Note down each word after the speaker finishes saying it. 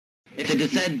If it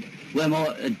had said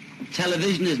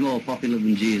television is more popular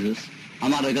than Jesus, I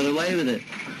might have got away with it.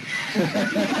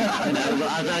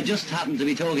 But as I just happened to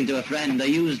be talking to a friend, I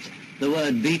used the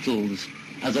word Beatles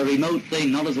as a remote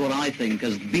thing, not as what I think,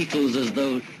 as Beatles as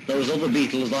though those other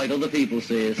Beatles like other people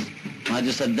see us. And I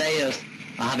just said they are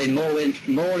having more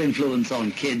influence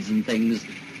on kids and things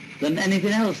than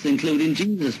anything else, including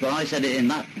Jesus. But I said it in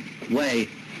that way,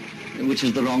 which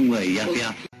is the wrong way.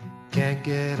 Yeah. Can't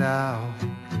get out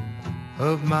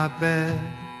of my bed.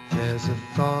 There's a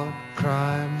thought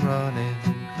crime running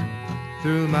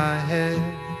through my head.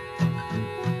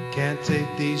 Can't take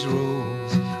these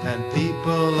rules, and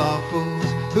people are fools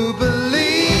who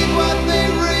believe what they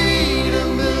read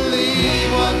and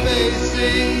believe what they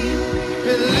see,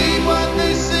 believe what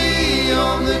they see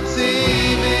on the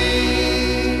TV.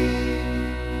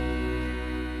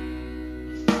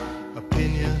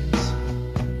 Opinions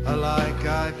are like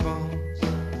iPhones.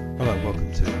 Hello,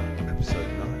 welcome to episode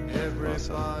 9. Everybody's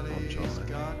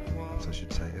got one. I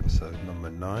should say episode number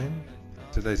 9.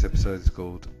 Today's episode is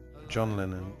called John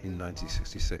Lennon in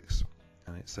 1966,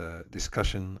 and it's a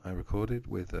discussion I recorded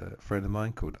with a friend of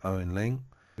mine called Eoghan Lyng,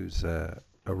 who's a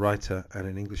writer and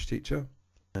an English teacher.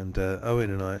 And Owen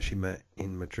and I actually met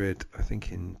in Madrid, I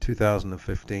think in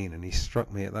 2015, and he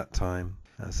struck me at that time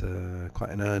as quite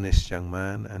an earnest young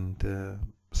man and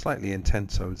slightly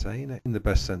intense, I would say, in the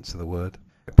best sense of the word.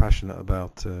 Passionate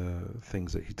about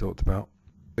things that he talked about.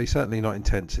 But he's certainly not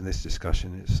intense in this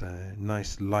discussion. It's a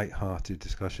nice, light-hearted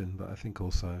discussion, but I think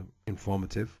also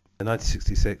informative.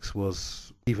 1966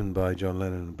 was, even by John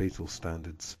Lennon and Beatles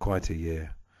standards, quite a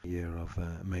year of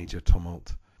major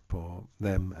tumult for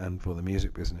them and for the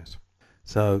music business.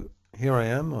 So here I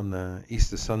am on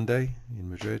Easter Sunday in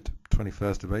Madrid,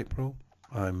 21st of April.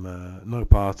 I'm not a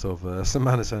part of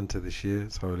Semana Santa this year.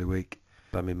 It's Holy Week.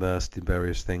 I'm immersed in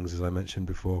various things, as I mentioned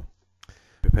before,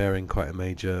 preparing quite a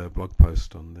major blog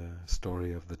post on the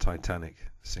story of the Titanic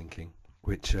sinking,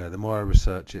 which the more I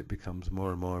research it becomes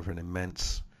more and more of an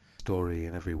immense story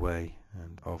in every way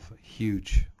and of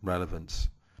huge relevance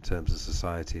in terms of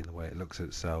society and the way it looks at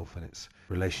itself and its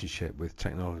relationship with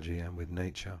technology and with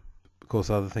nature. Of course,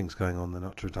 other things going on, the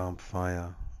Notre Dame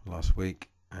fire last week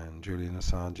and Julian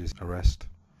Assange's arrest.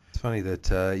 It's funny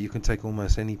that you can take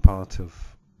almost any part of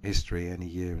history any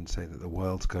year and say that the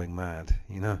world's going mad,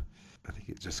 I think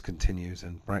it just continues.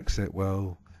 And Brexit,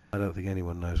 well, I don't think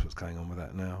anyone knows what's going on with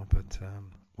that now, but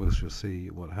we shall see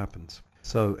what happens.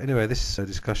 So anyway, this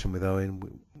discussion with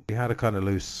Owen, we had a kind of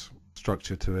loose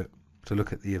structure to it, to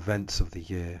look at the events of the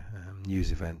year,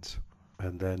 news events,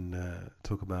 and then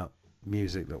talk about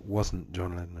music that wasn't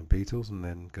John Lennon and Beatles, and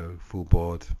then go full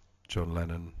board John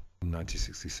Lennon in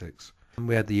 1966. And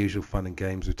we had the usual fun and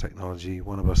games with technology.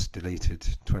 One of us deleted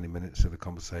 20 minutes of the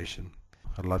conversation.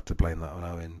 I'd love to blame that on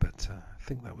Owen, but I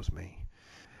think that was me.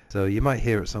 So you might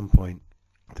hear at some point,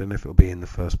 I don't know if it'll be in the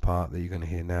first part that you're going to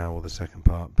hear now or the second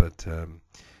part, but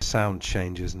sound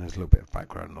changes and there's a little bit of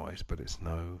background noise, but it's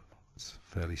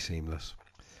fairly seamless.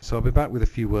 So I'll be back with a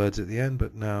few words at the end,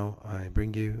 but now I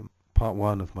bring you part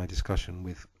 1 of my discussion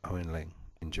with Eoghan Lyng.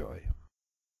 Enjoy.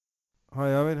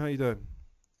 Hi Owen, how you doing?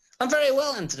 I'm very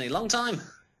well, Anthony. Long time.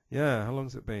 Yeah, how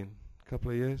long's it been? A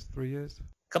couple of years? 3 years?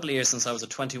 A couple of years since I was a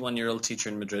 21-year-old teacher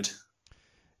in Madrid.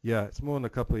 Yeah, it's more than a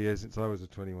couple of years since I was a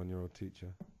 21-year-old teacher.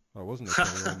 I wasn't a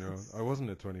 21-year-old. I wasn't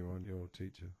a 21-year-old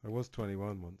teacher. I was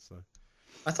 21 once, though.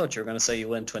 I thought you were going to say you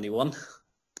weren't 21.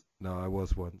 No, I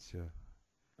was once, yeah.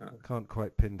 Oh. I can't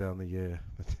quite pin down the year.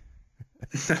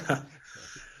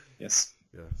 Yes.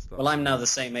 Yeah. Well, I'm now the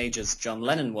same age as John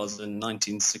Lennon was in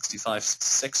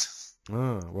 1965-66.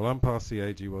 Ah, well, I'm past the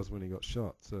age he was when he got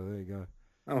shot, so there you go.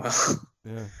 Oh, well.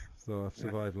 Yeah, so I've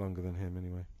survived longer than him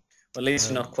anyway. Well, at least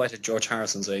you're not quite at George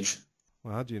Harrison's age.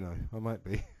 Well, how do you know? I might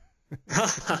be. No,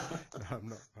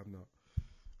 I'm not.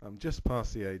 I'm just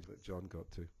past the age that John got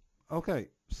to. Okay,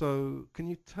 so can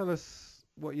you tell us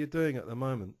what you're doing at the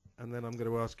moment? And then I'm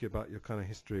going to ask you about your kind of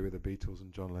history with the Beatles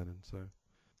and John Lennon. So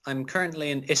I'm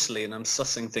currently in Italy and I'm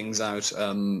sussing things out.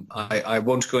 I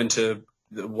won't go into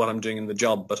what I'm doing in the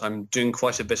job, but I'm doing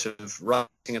quite a bit of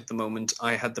writing at the moment.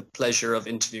 I had the pleasure of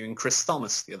interviewing Chris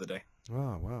Thomas the other day.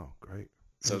 Oh, wow, great.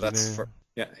 So that's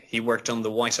he worked on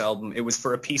the White Album. It was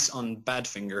for a piece on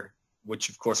Badfinger, which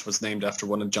of course was named after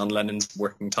one of John Lennon's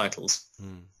working titles.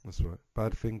 That's right.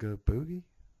 Badfinger Boogie?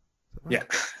 Right? Yeah.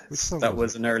 Which song that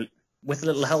was an early, with a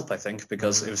little help, I think,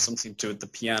 because it was something to do with the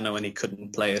piano and he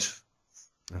couldn't play it.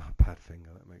 Oh,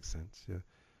 Badfinger, that makes sense, yeah.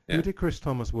 Who did Chris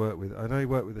Thomas work with? I know he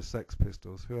worked with the Sex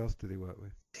Pistols. Who else did he work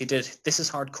with? He did This Is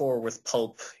Hardcore with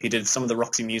Pulp. He did some of the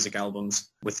Roxy Music albums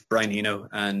with Brian Eno,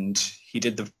 and he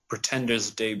did the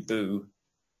Pretenders debut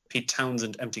Pete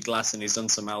Townsend, Empty Glass, and he's done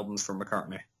some albums for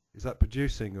McCartney. Is that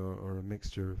producing or a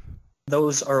mixture of?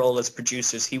 Those are all as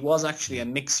producers. He was actually a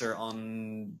mixer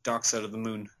on Dark Side of the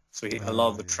Moon, so a lot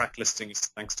of the track listing is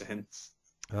thanks to him.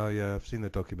 Oh yeah, I've seen the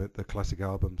document, the classic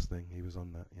albums thing. He was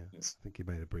on that. Yeah, Yes. I think he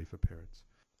made a brief appearance.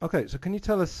 Okay, so can you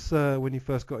tell us when you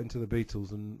first got into the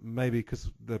Beatles, and maybe because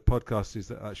the podcast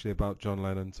is actually about John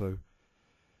Lennon, so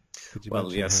could you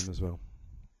mention him as well?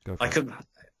 Go for I it. could,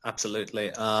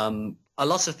 absolutely. A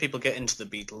lot of people get into the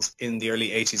Beatles in the early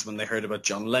 80s when they heard about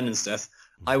John Lennon's death.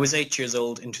 I was 8 years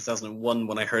old in 2001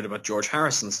 when I heard about George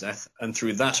Harrison's death, and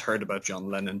through that heard about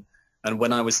John Lennon. And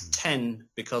when I was 10,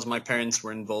 because my parents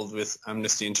were involved with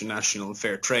Amnesty International and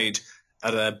Fair Trade,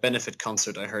 at a benefit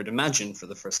concert I heard Imagine for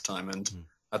the first time, and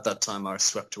at that time I was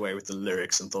swept away with the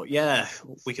lyrics and thought, yeah,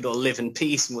 we could all live in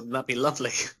peace, and wouldn't that be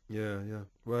lovely? Yeah.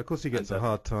 Well, of course he gets a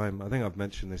hard time. I think I've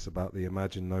mentioned this about the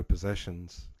Imagine No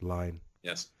Possessions line.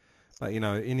 Yes. Like,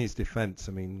 in his defence,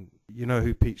 I mean, you know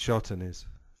who Pete Shotton is?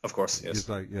 Of course, yes. He's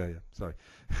like, sorry.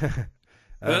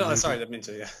 No, sorry, I didn't mean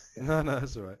to, yeah. No,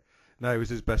 that's all right. No, he was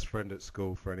his best friend at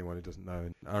school, for anyone who doesn't know.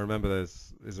 And I remember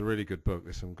there's a really good book.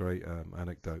 There's some great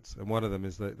anecdotes. And one of them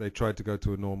is that they tried to go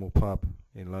to a normal pub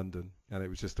in London, and it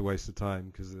was just a waste of time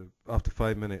because after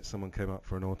 5 minutes, someone came up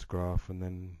for an autograph, and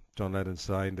then John Lennon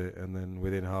signed it, and then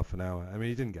within half an hour, I mean,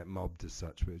 he didn't get mobbed as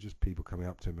such, but it was just people coming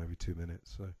up to him every 2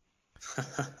 minutes. So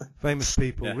famous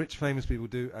people, rich famous people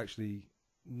do actually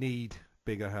need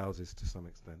bigger houses to some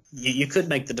extent. You could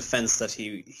make the defense that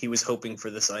he was hoping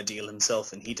for this ideal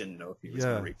himself and he didn't know if he was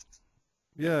going to reach it.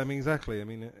 Yeah, I mean, exactly. I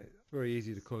mean, it's very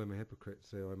easy to call him a hypocrite.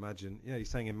 Say, imagine. Yeah, he's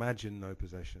saying imagine no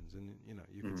possessions, and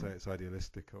you can say it's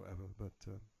idealistic or whatever.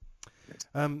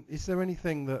 But is there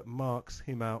anything that marks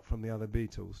him out from the other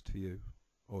Beatles to you,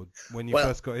 or when you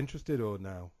first got interested, or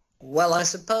now? Well, I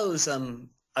suppose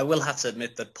I will have to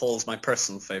admit that Paul's my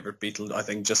personal favourite Beatle. I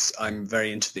think I'm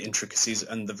very into the intricacies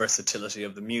and the versatility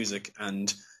of the music,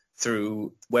 and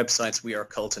through websites We Are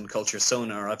Cult and Culture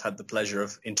Sonar, I've had the pleasure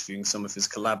of interviewing some of his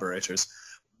collaborators.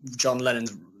 John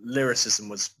Lennon's lyricism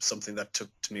was something that took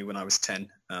to me when I was 10,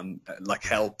 like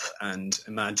Help and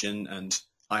Imagine and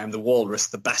I Am the Walrus,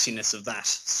 the battiness of that,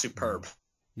 superb.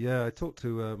 Yeah, I talked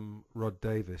to Rod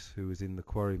Davis, who was in the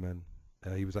Quarrymen.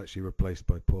 He was actually replaced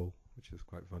by Paul, which is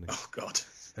quite funny. Oh, God.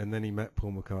 And then he met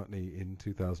Paul McCartney in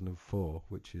 2004,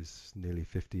 which is nearly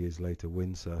 50 years later,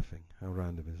 windsurfing. How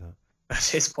random is that?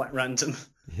 That is quite random.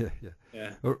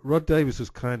 Yeah. Rod Davis was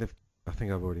kind of, I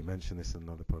think I've already mentioned this in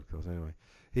another podcast anyway,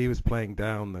 he was playing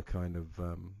down the kind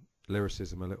of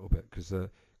lyricism a little bit, because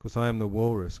I Am the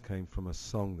Walrus came from a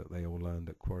song that they all learned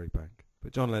at Quarrybank.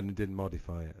 But John Lennon did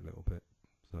modify it a little bit.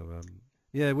 So,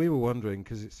 yeah, we were wondering,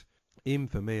 because it's, even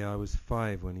for me, I was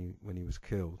 5 when he was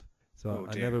killed. So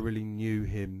I never really knew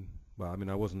him. Well, I mean,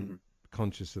 I wasn't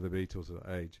conscious of the Beatles at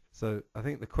that age. So I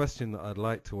think the question that I'd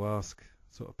like to ask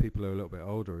sort of people who are a little bit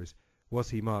older is, was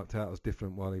he marked out as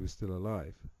different while he was still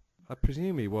alive? I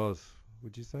presume he was,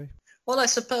 would you say? Well, I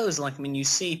suppose, you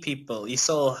see people, you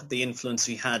saw the influence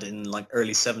he had in,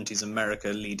 early 70s America,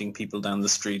 leading people down the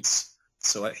streets.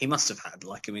 So he must have had,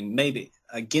 maybe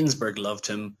Ginsberg loved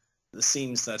him. It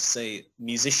seems that, say,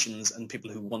 musicians and people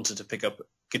who wanted to pick up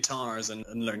guitars and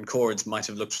learn chords might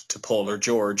have looked to Paul or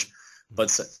George.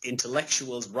 But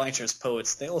intellectuals, writers,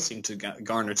 poets, they all seem to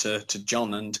garner to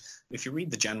John. And if you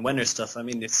read the Jan Wenner stuff, I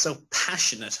mean, it's so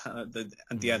passionate,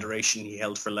 the adoration he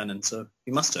held for Lennon. So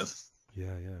he must have.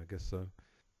 Yeah, I guess so.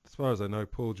 As far as I know,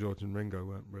 Paul, George and Ringo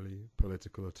weren't really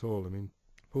political at all. I mean,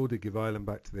 Paul did give Ireland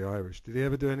back to the Irish. Did he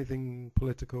ever do anything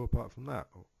political apart from that?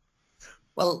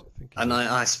 Well, and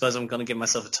I suppose I'm going to give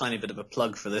myself a tiny bit of a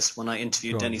plug for this. When I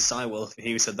interviewed Denny Sywell,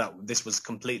 he said that this was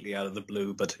completely out of the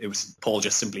blue, but it was Paul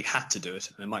just simply had to do it.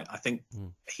 And I think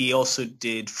he also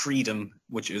did Freedom,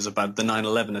 which is about the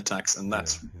 9/11 attacks, and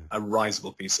that's a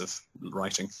risible piece of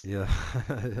writing. Yeah,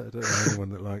 I don't know anyone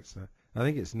that likes that. I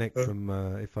think it's Nick from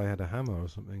If I Had a Hammer or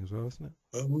something as well, isn't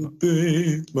it? I would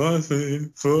be my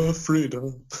thing for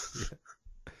freedom.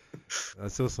 I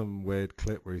saw some weird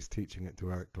clip where he's teaching it to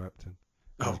Eric Clapton.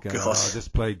 Oh, God. I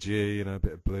just play G, a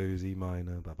bit of blues, E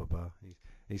minor, blah, blah, blah.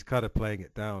 He's kind of playing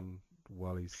it down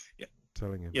while he's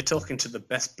telling him. You're talking to the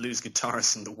best blues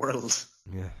guitarist in the world.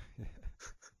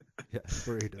 Yeah,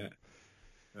 freedom.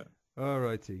 Yeah. All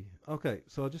righty. Okay,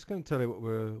 so I'm just going to tell you what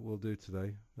we'll do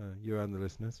today, you and the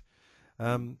listeners. So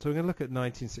we're going to look at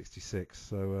 1966.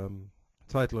 So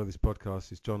title of this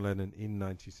podcast is John Lennon in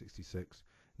 1966.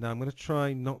 Now, I'm going to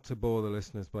try not to bore the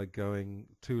listeners by going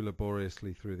too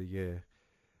laboriously through the year,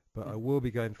 but I will be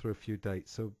going through a few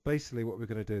dates. So basically what we're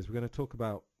going to do is we're going to talk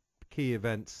about key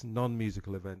events,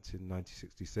 non-musical events in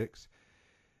 1966.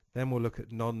 Then we'll look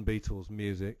at non-Beatles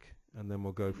music, and then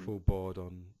we'll go full board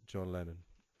on John Lennon.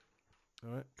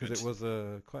 All right, because it was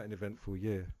quite an eventful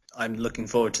year. I'm looking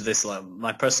forward to this.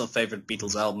 My personal favourite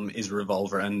Beatles album is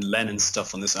Revolver, and Lennon's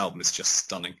stuff on this album is just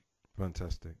stunning.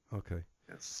 Fantastic. Okay.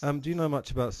 Yes. Do you know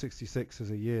much about 66 as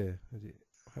a year?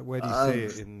 Where do you see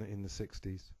it in the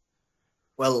 60s?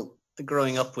 Well,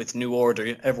 growing up with New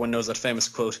Order, everyone knows that famous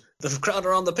quote, "The crowd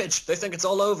are on the pitch. They think it's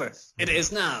all over. It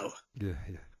is now." Yeah.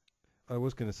 I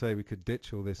was going to say we could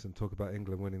ditch all this and talk about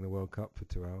England winning the World Cup for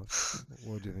 2 hours.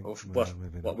 What do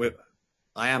you think?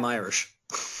 I am Irish.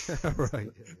 Right.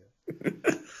 Yeah.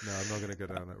 No, I'm not going to go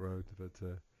down that road.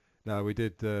 But no, we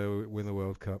did win the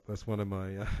World Cup. That's one of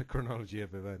my chronology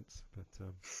of events. But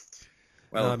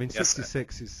well, no, I mean,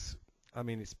 66 is. I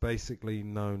mean, it's basically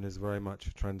known as very much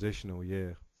a transitional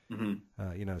year.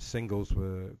 Mm-hmm. Singles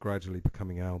were gradually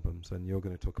becoming albums, and you're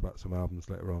going to talk about some albums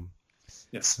later on.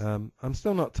 Yes. I'm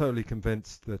still not totally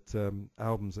convinced that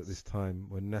albums at this time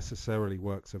were necessarily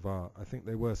works of art. I think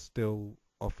they were still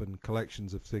often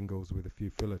collections of singles with a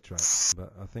few filler tracks,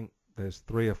 but I think there's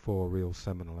 3 or 4 real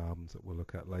seminal albums that we'll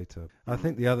look at later. I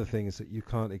think the other thing is that you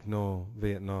can't ignore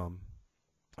Vietnam.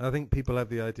 I think people have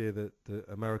the idea that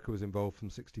America was involved from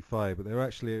 65, but they were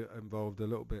actually involved a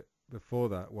little bit before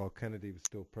that while Kennedy was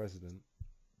still president.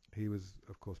 He was,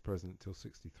 of course, president till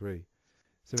 63.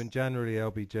 So in January,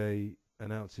 LBJ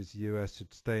announces the US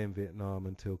should stay in Vietnam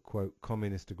until, quote,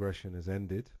 communist aggression has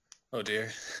ended. Oh,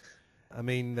 dear. I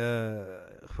mean,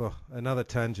 another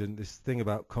tangent, this thing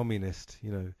about communist,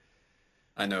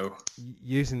 I know.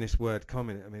 Using this word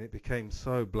communist, I mean, it became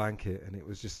so blanket, and it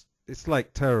was just, it's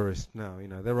like terrorist now,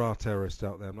 there are terrorists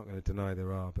out there, I'm not going to deny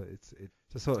there are, but it's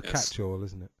a sort of catch-all,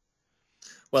 isn't it?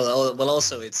 Well,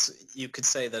 also you could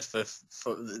say that for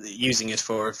using it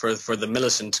for the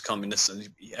militant communists, and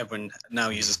everyone now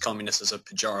uses communist as a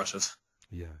pejorative.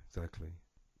 Yeah, exactly.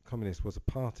 Communist was a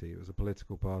party, it was a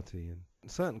political party, and in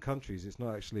certain countries it's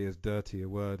not actually as dirty a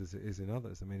word as it is in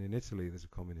others. I mean, in Italy there's a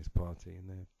communist party, and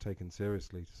they're taken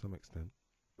seriously to some extent.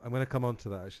 I'm going to come on to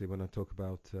that actually when I talk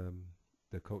about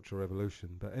the Cultural Revolution.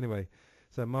 But anyway,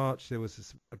 so March there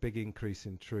was a big increase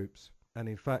in troops. And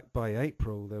in fact, by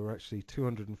April, there were actually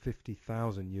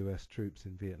 250,000 US troops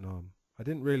in Vietnam. I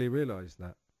didn't really realize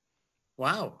that.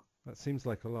 Wow. That seems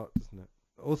like a lot, doesn't it?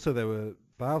 Also, there were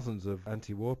thousands of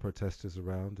anti-war protesters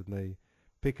around, and they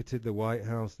picketed the White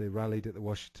House. They rallied at the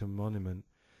Washington Monument.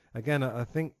 Again, I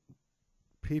think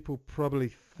people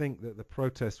probably think that the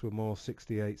protests were more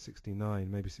 68, 69,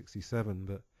 maybe 67,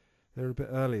 but they were a bit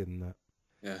earlier than that.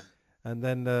 Yeah. And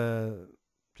then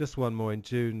just one more. In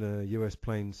June, US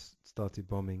planes started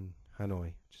bombing Hanoi,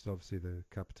 which is obviously the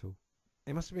capital.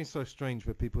 It must have been so strange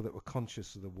for people that were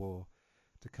conscious of the war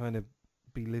to kind of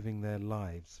be living their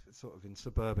lives sort of in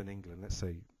suburban England, let's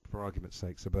say, for argument's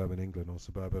sake, suburban England or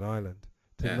suburban Ireland,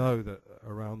 to know that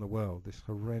around the world this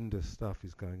horrendous stuff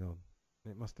is going on.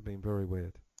 It must have been very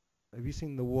weird. Have you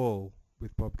seen The Wall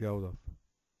with Bob Geldof?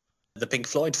 The Pink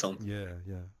Floyd film? Yeah.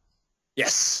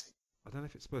 Yes. I don't know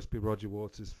if it's supposed to be Roger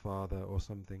Waters' father or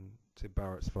something, Sid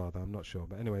Barrett's father, I'm not sure.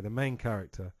 But anyway, the main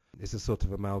character is a sort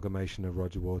of amalgamation of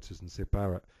Roger Waters and Sid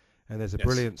Barrett. And there's a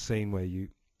brilliant scene where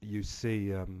you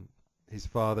see his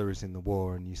father is in the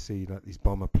war, and you see like these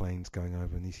bomber planes going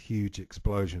over and these huge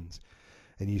explosions.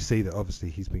 And you see that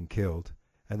obviously he's been killed.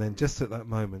 And then just at that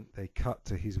moment, they cut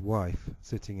to his wife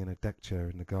sitting in a deck chair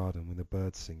in the garden with the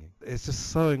birds singing. It's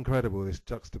just so incredible, this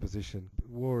juxtaposition.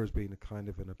 War has been a kind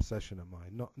of an obsession of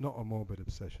mine. Not a morbid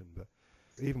obsession, but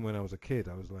even when I was a kid,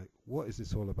 I was like, what is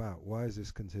this all about? Why is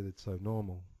this considered so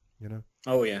normal,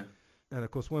 Oh, yeah. And,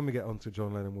 of course, when we get on to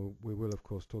John Lennon, we will, of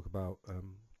course, talk about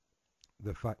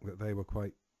the fact that they were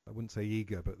quite, I wouldn't say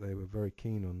eager, but they were very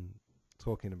keen on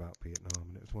talking about Vietnam,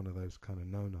 and it was one of those kind of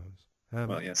no-nos.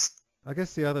 Well, yes. I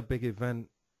guess the other big event,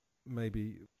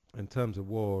 maybe in terms of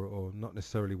war, or not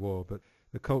necessarily war, but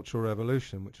the Cultural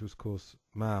Revolution, which was, of course,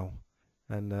 Mao.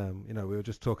 And, we were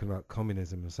just talking about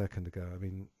communism a second ago. I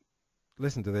mean,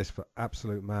 listen to this for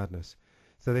absolute madness.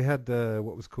 So they had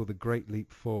what was called the Great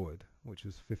Leap Forward, which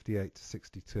was 58 to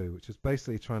 62, which was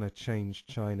basically trying to change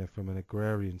China from an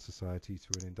agrarian society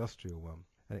to an industrial one.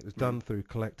 And it was done through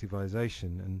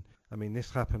collectivization. And, I mean,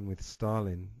 this happened with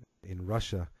Stalin in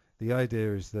Russia. The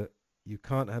idea is that you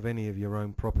can't have any of your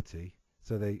own property,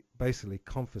 so they basically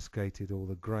confiscated all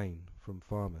the grain from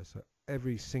farmers. So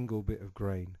every single bit of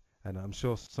grain, and I'm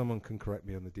sure someone can correct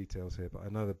me on the details here, but I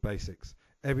know the basics.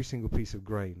 Every single piece of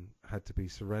grain had to be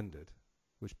surrendered,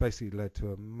 which basically led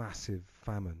to a massive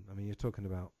famine. I mean, you're talking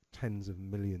about tens of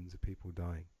millions of people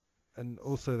dying. And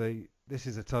also this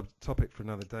is a topic for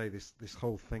another day, this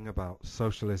whole thing about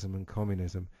socialism and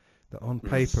communism, that on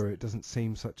paper it doesn't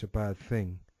seem such a bad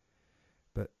thing.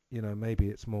 But maybe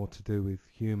it's more to do with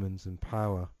humans and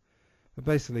power. But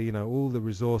basically, all the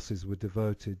resources were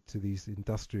devoted to these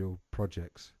industrial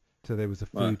projects. So there was a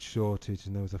food shortage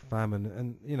and there was a famine.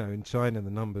 And, in China,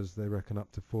 the numbers, they reckon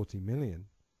up to 40 million.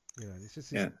 It's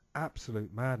just this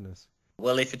absolute madness.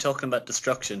 Well, if you're talking about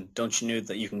destruction, don't you know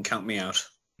that you can count me out?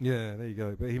 Yeah, there you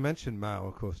go. But he mentioned Mao,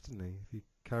 of course, didn't he? If you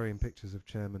carrying pictures of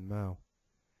Chairman Mao.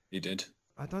 He did.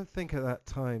 I don't think at that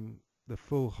time the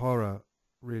full horror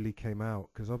really came out,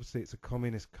 because obviously it's a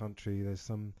communist country.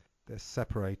 They're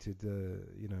separated,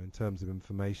 in terms of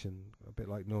information, a bit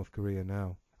like North Korea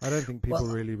now. I don't think people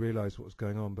really realised what was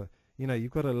going on, but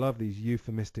you've got to love these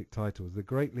euphemistic titles. The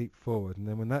Great Leap Forward, and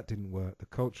then when that didn't work, the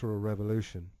Cultural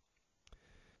Revolution,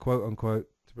 quote unquote,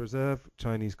 to preserve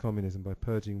Chinese communism by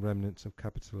purging remnants of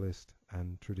capitalist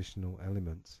and traditional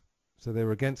elements. So they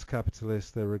were against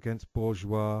capitalists, they were against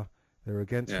bourgeois, they were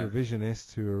against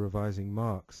revisionists who were revising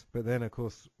Marx. But then, of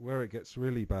course, where it gets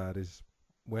really bad is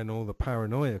when all the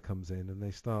paranoia comes in and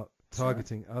they start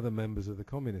targeting other members of the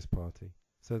Communist Party.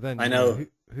 So then, I know.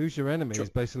 Who's your enemy is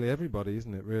basically everybody,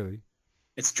 isn't it, really?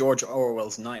 It's George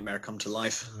Orwell's nightmare come to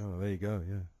life. Oh, there you go,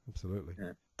 yeah, absolutely.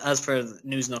 Yeah. As for the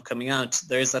news not coming out,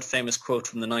 there is that famous quote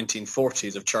from the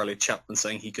 1940s of Charlie Chaplin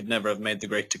saying he could never have made the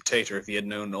great dictator if he had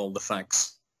known all the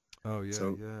facts. Oh,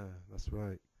 yeah, that's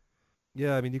right.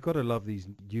 Yeah, I mean, you've got to love these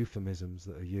euphemisms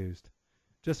that are used.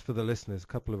 Just for the listeners, a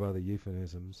couple of other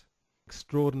euphemisms.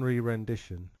 Extraordinary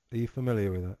rendition. Are you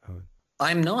familiar with that, Owen?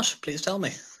 I'm not. Please tell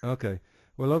me. Okay.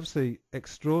 Well, obviously,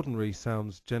 extraordinary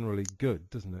sounds generally good,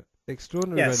 doesn't it?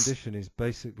 Extraordinary rendition is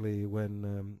basically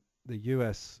when the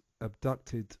US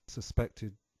abducted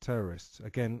suspected terrorists.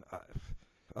 Again,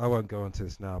 I won't go into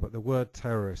this now, but the word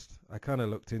terrorist, I kind of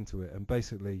looked into it, and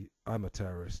basically, I'm a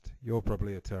terrorist. You're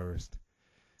probably a terrorist.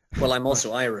 Well, I'm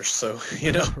also Irish, so,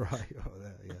 Right. Oh,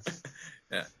 there, yes.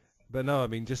 Yeah. But no, I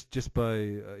mean, just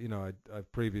by, I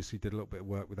previously did a little bit of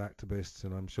work with activists,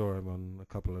 and I'm sure I'm on a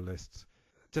couple of lists,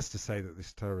 just to say that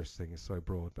this terrorist thing is so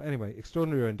broad. But anyway,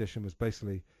 extraordinary rendition was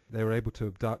basically they were able to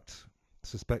abduct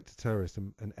suspected terrorists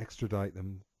and extradite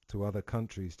them to other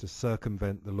countries to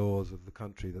circumvent the laws of the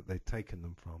country that they'd taken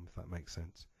them from, if that makes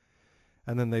sense.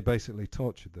 And then they basically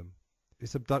tortured them.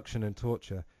 It's abduction and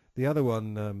torture. The other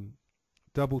one,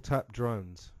 double tap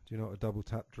drones. Do you know what a double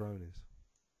tap drone is?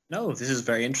 No, this is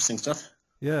very interesting stuff.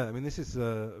 Yeah, I mean, this is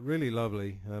really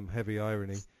lovely, heavy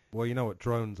irony. Well, you know what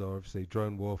drones are, obviously,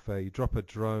 drone warfare. You drop a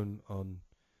drone on,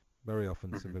 very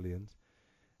often, civilians,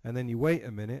 and then you wait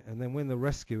a minute, and then when the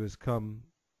rescuers come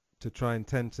to try and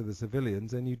tend to the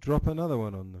civilians, then you drop another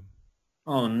one on them.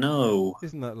 Oh, no.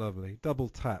 Isn't that lovely? Double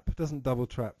tap. Doesn't double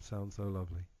trap sound so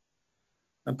lovely?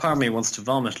 And part of me wants to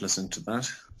vomit listening to that.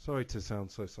 Sorry to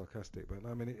sound so sarcastic, but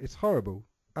I mean, it's horrible.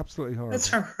 Absolutely horrible. It's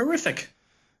horrific.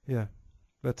 Yeah.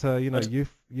 But,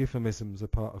 euphemisms are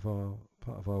part of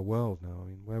our world now. I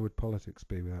mean, where would politics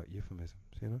be without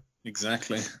euphemisms,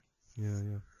 Exactly.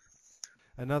 Yeah.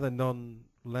 Another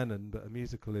non-Lennon, but a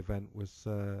musical event was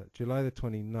July the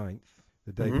 29th,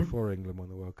 the day before England won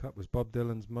the World Cup, was Bob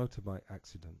Dylan's motorbike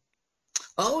accident.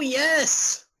 Oh,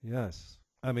 yes! Yes.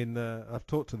 I mean, I've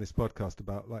talked on this podcast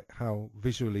about like how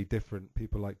visually different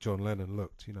people like John Lennon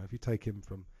looked. If you take him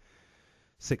from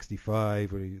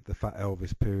 65, or the Fat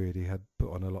Elvis period, he had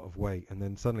put on a lot of weight, and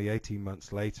then suddenly 18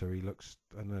 months later he looks,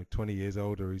 20 years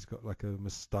older. He's got like a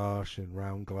moustache and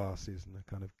round glasses and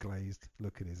a kind of glazed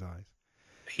look in his eyes.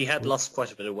 He had lost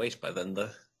quite a bit of weight by then,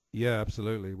 though. Yeah,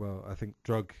 absolutely. Well, I think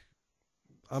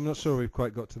I'm not sure we've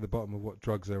quite got to the bottom of what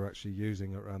drugs they were actually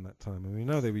using around that time. I mean, we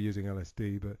know they were using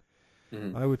LSD, but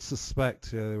I would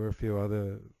suspect there were a few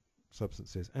other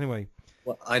substances. Anyway.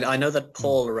 Well, I know that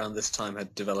Paul around this time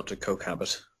had developed a coke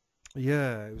habit.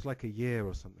 Yeah, it was like a year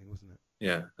or something, wasn't it?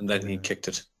 Yeah, and then he kicked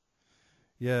it.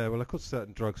 Yeah, well, of course,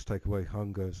 certain drugs take away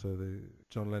hunger, so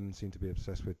John Lennon seemed to be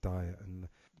obsessed with diet, and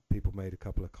people made a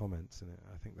couple of comments, and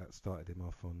I think that started him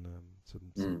off on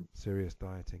some serious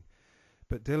dieting.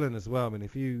 But Dylan as well, I mean,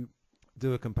 if you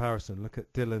do a comparison, look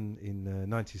at Dylan in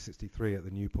 1963 at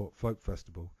the Newport Folk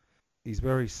Festival. He's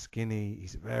very skinny,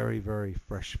 he's very, very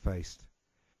fresh-faced.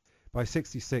 By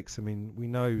 66, I mean, we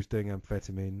know he was doing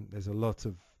amphetamine. There's a lot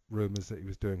of rumours that he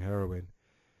was doing heroin.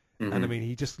 And, I mean,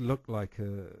 he just looked like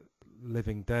a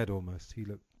living dead almost. He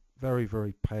looked very,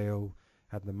 very pale,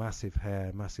 had the massive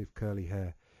hair, massive curly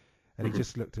hair. And he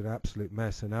just looked an absolute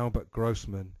mess. And Albert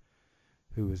Grossman,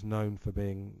 who was known for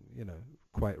being,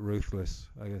 quite ruthless,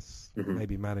 I guess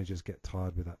maybe managers get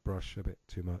tired with that brush a bit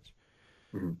too much.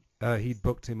 He'd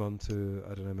booked him onto,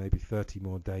 I don't know, maybe 30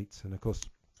 more dates. And, of course,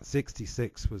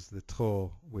 66 was the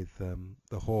tour with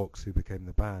the Hawks, who became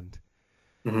the band,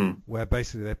 where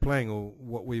basically they're playing all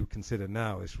what we would consider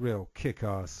now is real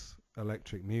kick-ass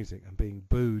electric music and being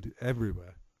booed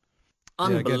everywhere.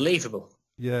 Unbelievable.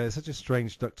 Yeah, it's such a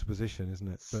strange juxtaposition, isn't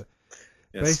it? But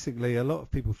Yes. basically, a lot of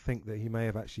people think that he may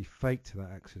have actually faked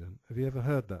that accident. Have you ever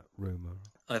heard that rumour?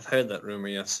 I've heard that rumour,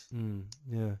 yes.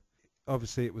 Yeah.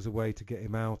 Obviously, it was a way to get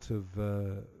him out of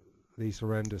these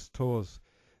horrendous tours.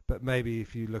 But maybe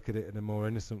if you look at it in a more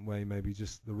innocent way, maybe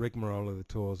just the rigmarole of the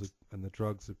tours and the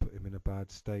drugs had put him in a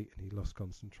bad state and he lost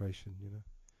concentration, you know.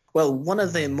 Well, one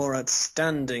of the more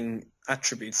outstanding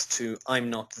attributes to I'm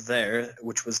Not There,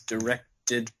 which was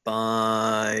directed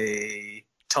by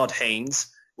Todd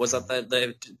Haynes, was that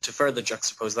they to further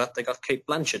juxtapose that, they got Kate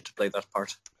Blanchett to play that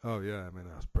part. Oh, yeah, I mean,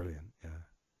 that was brilliant, yeah.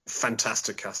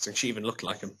 Fantastic casting. She even looked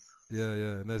like him. Yeah,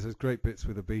 and there's those great bits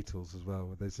with the Beatles as well,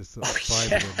 where there's just sort of Oh,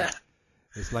 five of them.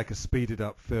 It's like a speeded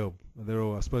up film. And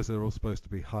I suppose they're all supposed to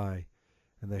be high.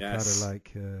 And they're kind of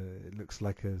like, it looks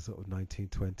like a sort of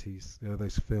 1920s. You know,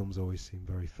 those films always seem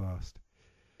very fast.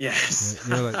 Yes.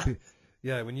 You know,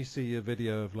 like, when you see a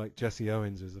video of like Jesse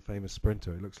Owens as a famous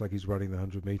sprinter, it looks like he's running the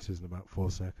 100 meters in about 4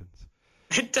 seconds.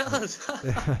 It does.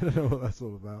 I don't know what that's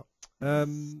all about.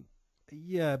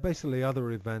 Basically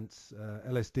other events.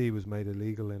 LSD was made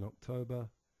illegal in October.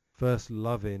 First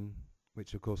Love-In,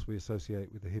 which of course we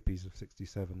associate with the hippies of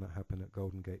 '67, that happened at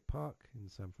Golden Gate Park in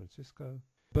San Francisco.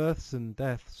 Births and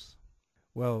deaths.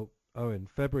 Well, Owen,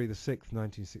 February the 6th,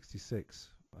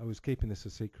 1966. I was keeping this a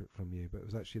secret from you, but it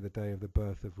was actually the day of the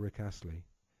birth of Rick Astley.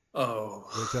 Oh.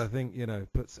 Which I think,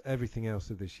 puts everything else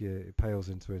of this year, it pales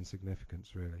into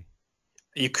insignificance, really.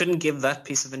 You couldn't give that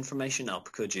piece of information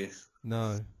up, could you?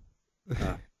 No.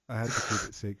 I had to keep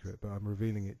it secret, but I'm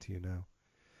revealing it to you now.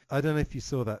 I don't know if you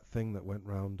saw that thing that went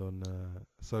round on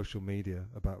social media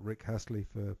about Rick Astley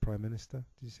for Prime Minister.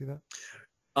 Did you see that?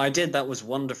 I did. That was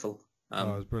wonderful. It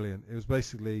was brilliant. It was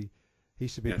basically, he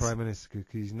should be Prime Minister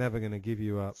because he's never going to give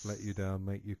you up, let you down,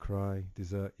 make you cry,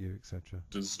 desert you, etc.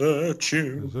 Desert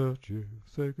you. Desert you.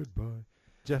 Say goodbye.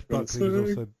 Jeff Buckley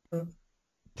was also...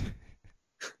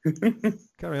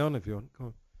 Carry on if you want. Come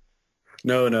on.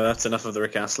 No, that's enough of the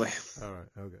Rick Astley. All right,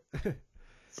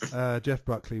 okay. Jeff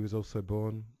Buckley was also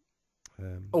born.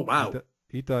 Oh, wow.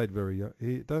 He died very young.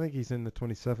 I don't think he's in the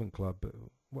 27 club, but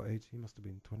what age? He must have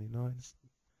been 29.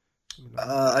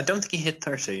 I don't think he hit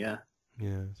 30, yeah.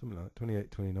 Yeah, something like that, 28,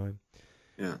 29.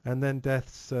 Yeah. And then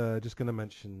deaths, just going to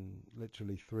mention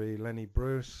literally 3. Lenny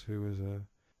Bruce, who was a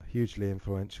hugely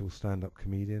influential stand-up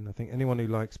comedian. I think anyone who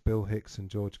likes Bill Hicks and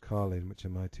George Carlin, which are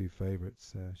my 2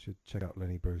 favourites, should check out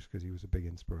Lenny Bruce because he was a big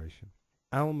inspiration.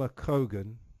 Alma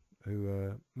Cogan,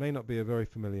 who may not be a very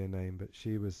familiar name, but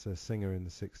she was a singer in the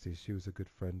 60s. She was a good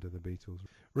friend of the Beatles.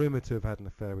 Rumoured to have had an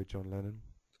affair with John Lennon.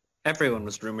 Everyone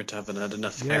was rumoured to have had an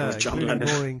affair with John Lennon.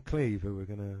 Maureen Cleave, who we're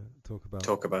going to talk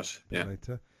about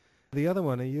later. The other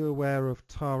one, are you aware of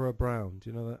Tara Brown? Do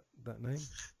you know that name?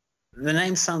 The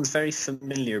name sounds very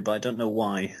familiar, but I don't know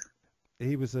why.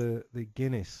 He was the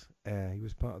Guinness heir. He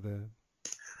was part of the...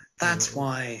 That's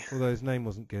why. Although his name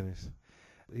wasn't Guinness.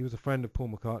 He was a friend of Paul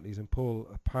McCartney's, and Paul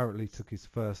apparently took his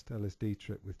first LSD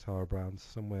trip with Tara Brown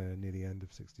somewhere near the end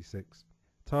of '66.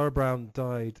 Tara Brown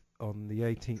died on the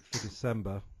 18th of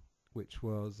December, which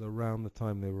was around the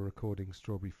time they were recording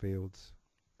Strawberry Fields.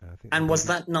 And was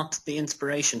that not the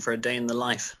inspiration for A Day in the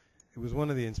Life? It was one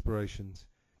of the inspirations.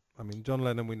 I mean, John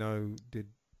Lennon, we know, did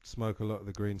smoke a lot of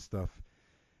the green stuff,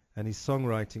 and his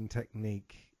songwriting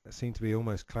technique seemed to be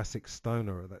almost classic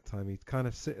stoner at that time. He'd kind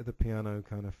of sit at the piano,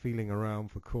 kind of feeling around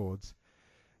for chords,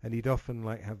 and he'd often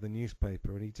have the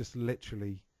newspaper, and he'd just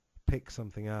literally pick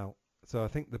something out. So I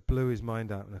think that blew his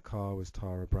mind out in a car was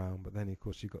Tara Brown, but then of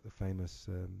course you got the famous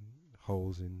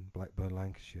holes in Blackburn,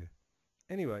 Lancashire.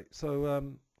 Anyway, so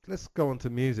let's go on to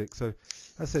music. So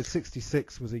I said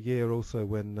 66 was a year also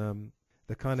when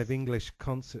the kind of English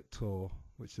concert tour,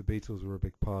 which the Beatles were a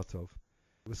big part of,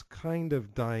 was kind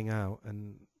of dying out,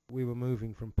 and we were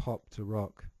moving from pop to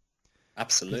rock.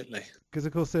 Absolutely. Because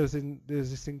of course there's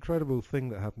this incredible thing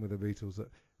that happened with the Beatles, that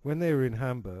when they were in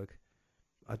Hamburg,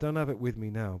 I don't have it with me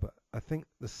now, but I think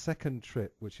the second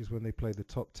trip, which is when they played the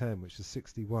top 10, which is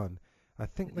 61, I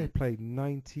think they played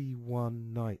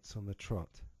 91 nights on the trot.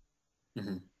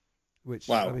 Mm-hmm. Which,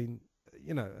 wow. I mean,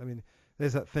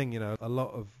 there's that thing, a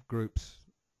lot of groups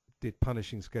did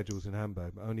punishing schedules in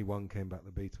Hamburg, but only one came back,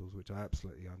 the Beatles, which I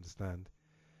absolutely understand.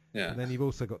 Yeah. And then you've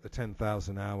also got the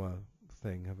 10,000 hour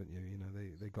thing, haven't you?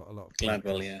 They got a lot of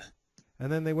Gladwell, yeah.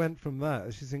 And then they went from that,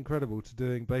 which is incredible, to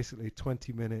doing basically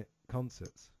 20-minute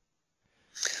concerts.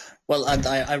 Well,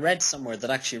 I read somewhere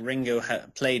that actually Ringo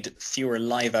played fewer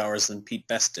live hours than Pete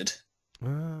Best did.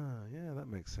 Ah, yeah, that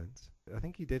makes sense. I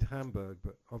think he did Hamburg,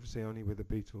 but obviously only with the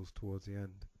Beatles towards the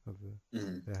end of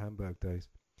their Hamburg days.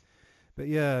 But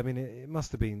yeah, I mean, it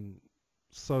must have been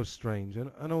so strange.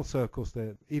 And also, of course,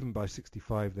 even by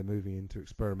 65, they're moving into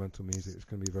experimental music. It's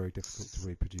going to be very difficult to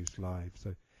reproduce live.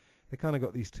 So they kind of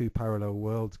got these two parallel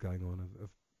worlds going on of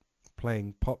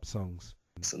playing pop songs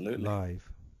Absolutely. live,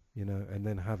 you know, and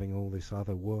then having all this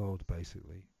other world,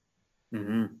 basically.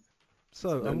 Mm-hmm. So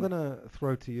Absolutely. I'm going to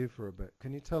throw to you for a bit.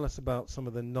 Can you tell us about some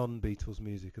of the non-Beatles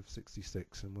music of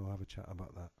 66, and we'll have a chat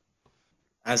about that?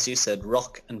 As you said,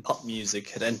 rock and pop music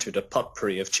had entered a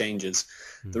potpourri of changes.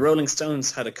 The Rolling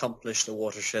Stones had accomplished a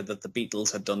watershed that the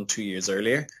Beatles had done 2 years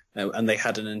earlier, and they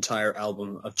had an entire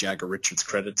album of Jagger Richards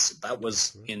credits. That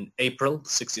was in April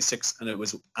 66, and it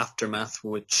was Aftermath,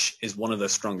 which is one of their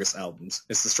strongest albums.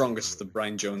 It's the strongest of the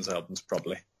Brian Jones albums,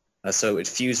 probably. So it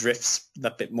fused riffs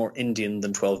that bit more Indian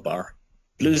than 12-bar.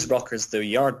 Blues rockers The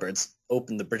Yardbirds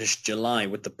opened the British July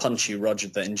with the punchy Roger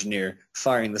the Engineer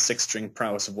firing the six-string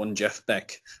prowess of one Jeff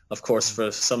Beck. Of course,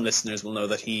 for some listeners will know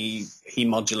that he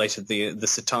modulated the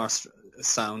sitar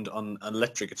sound on an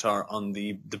electric guitar on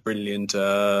the brilliant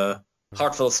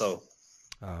Heartful Soul.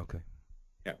 Ah, okay.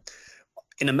 Yeah.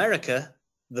 In America,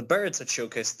 the Byrds had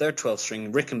showcased their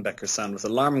 12-string Rickenbacker sound with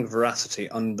alarming veracity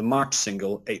on the March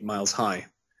single 8 Miles High.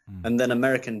 And then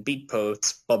American beat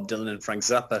poets Bob Dylan and Frank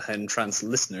Zappa had entranced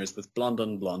listeners with Blonde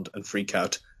on Blonde and Freak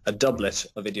Out, a doublet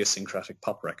of idiosyncratic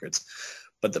pop records.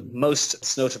 But the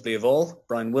most notably of all,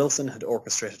 Brian Wilson had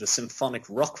orchestrated a symphonic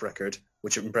rock record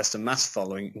which impressed a mass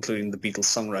following, including the Beatles'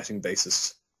 songwriting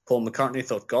bassist. Paul McCartney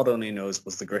thought God Only Knows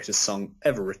was the greatest song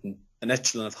ever written, an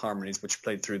echelon of harmonies which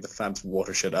played through the Fab's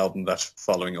Watershed album that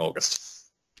following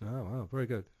August. Oh, wow, very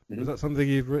good. Was that something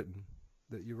you've written?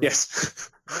 That you wrote? Yes.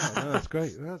 Oh, no, that's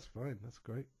great. That's fine. That's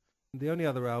great. The only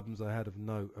other albums I had of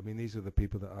note, I mean, these are the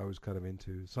people that I was kind of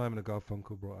into. Simon and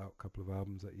Garfunkel brought out a couple of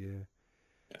albums that year.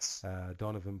 Yes.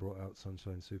 Donovan brought out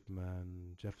Sunshine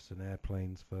Superman, Jefferson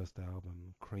Airplane's first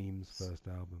album, Cream's first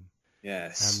album.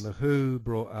 Yes. And The Who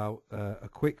brought out a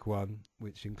quick one,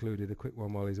 which included A Quick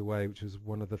One While He's Away, which was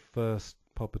one of the first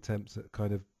pop attempts at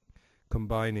kind of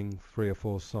combining 3 or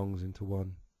 4 songs into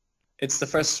one. It's the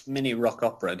first mini rock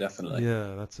opera, definitely.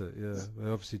 Yeah, that's it, yeah. They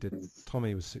obviously did.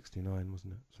 Tommy was 69,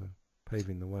 wasn't it? So,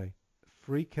 paving the way.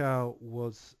 Freak Out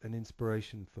was an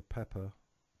inspiration for Pepper,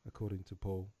 according to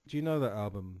Paul. Do you know that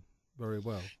album very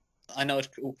well? I know it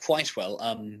quite well.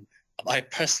 I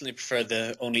personally prefer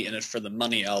the Only In It For The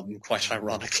Money album, quite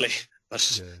ironically.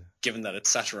 But given that it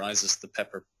satirizes the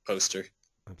Pepper poster.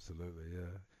 Absolutely,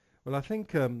 yeah. Well, I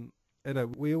think... you know,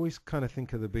 we always kind of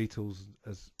think of the Beatles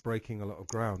as breaking a lot of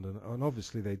ground, and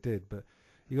obviously they did, but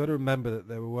you got to remember that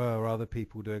there were other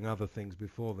people doing other things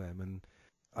before them, and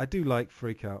I do like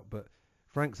Freak Out, but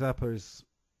Frank Zappa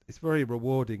it's very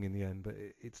rewarding in the end, but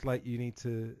it's like you need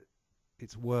to,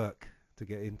 it's work to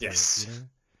get into it, you know?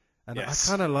 And I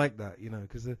kind of like that, you know,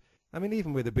 because, I mean,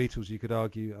 even with the Beatles, you could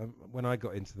argue, when I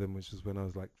got into them, which was when I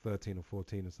was like 13 or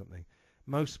 14 or something,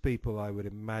 most people, I would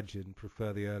imagine,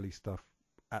 prefer the early stuff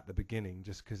at the beginning,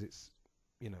 just because it's,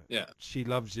 you know, She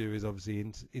Loves You is obviously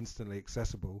instantly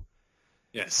accessible.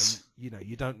 Yes. And, you know,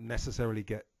 you don't necessarily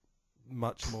get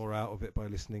much more out of it by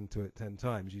listening to it 10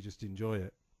 times. You just enjoy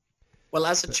it. Well,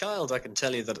 as a child, I can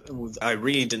tell you that I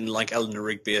really didn't like Eleanor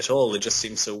Rigby at all. It just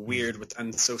seemed so weird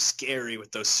and so scary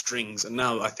with those strings. And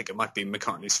now I think it might be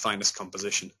McCartney's finest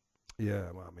composition.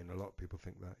 Yeah, well, I mean, a lot of people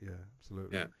think that. Yeah,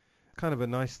 absolutely. Yeah. Kind of a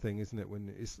nice thing, isn't it?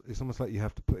 When it's almost like you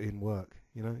have to put in work.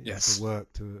 You know, you have to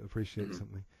work to appreciate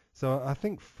something. So I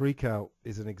think Freak Out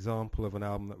is an example of an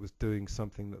album that was doing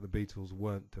something that the Beatles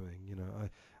weren't doing. You know,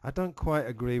 I don't quite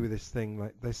agree with this thing.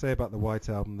 Like they say about the White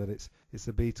Album, that it's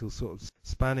the Beatles sort of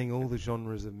spanning all the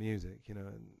genres of music. You know,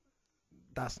 and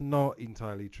that's not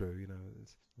entirely true. You know,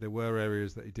 there were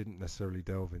areas that he didn't necessarily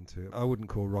delve into. I wouldn't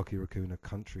call Rocky Raccoon a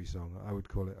country song. I would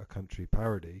call it a country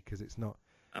parody, because it's not.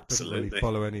 Absolutely. Doesn't really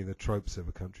follow any of the tropes of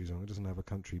a country song. It doesn't have a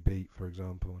country beat, for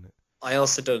example, in it. I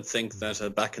also don't think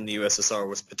that Back in the USSR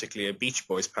was particularly a Beach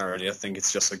Boys parody. I think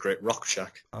it's just a great rock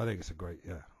track. I think it's a great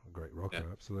rocker,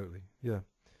 absolutely. Yeah.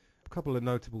 A couple of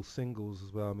notable singles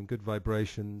as well. I mean, Good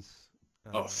Vibrations.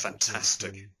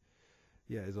 Fantastic.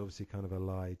 It's obviously kind of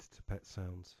allied to Pet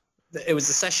Sounds. It was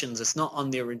the sessions. It's not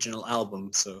on the original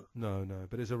album, so... No,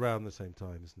 but it's around the same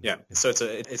time, isn't it? Yeah. So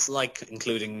it's like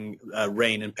including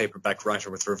Rain and Paperback Writer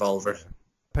with Revolver. Yeah.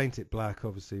 Paint It Black,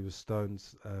 obviously, was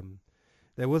Stones.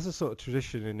 There was a sort of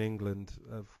tradition in England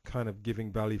of kind of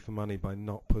giving value for money by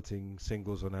not putting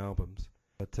singles on albums.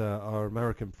 But our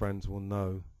American friends will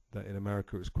know that in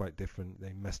America it was quite different.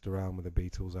 They messed around with the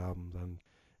Beatles albums, and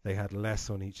they had less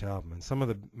on each album. And some of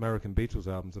the American Beatles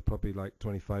albums are probably like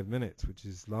 25 minutes, which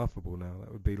is laughable now.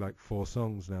 That would be like 4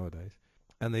 songs nowadays.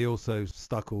 And they also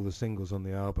stuck all the singles on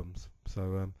the albums.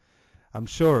 So I'm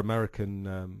sure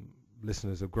American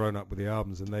listeners have grown up with the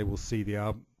albums, and they will see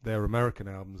their American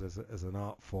albums as an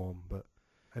art form. But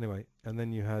anyway, and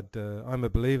then you had I'm a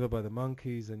Believer by the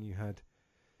Monkees, and you had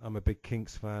I'm a big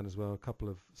Kinks fan as well, a couple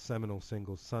of seminal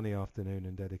singles, Sunny Afternoon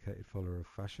and Dedicated Follower of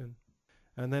Fashion.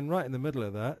 And then right in the middle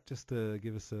of that, just to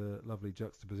give us a lovely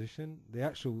juxtaposition, the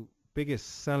actual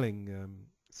biggest selling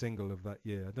single of that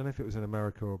year, I don't know if it was in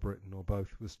America or Britain or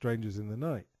both, was Strangers in the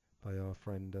Night by our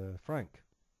friend Frank.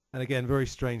 And again, very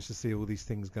strange to see all these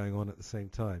things going on at the same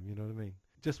time, you know what I mean?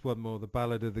 Just one more, the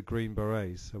Ballad of the Green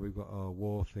Berets. So we've got our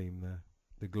war theme there,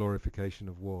 the glorification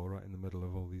of war right in the middle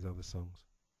of all these other songs.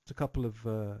 There's a couple of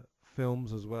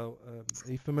films as well.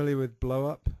 Are you familiar with Blow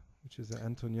Up, which is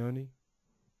Antonioni?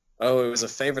 Oh, it was a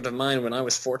favourite of mine when I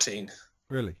was 14.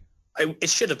 Really? It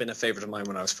should have been a favourite of mine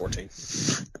when I was 14.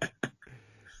 It's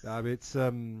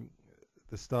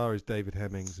the star is David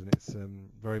Hemmings, and it's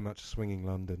very much a swinging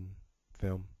London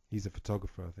film. He's a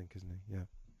photographer, I think, isn't he?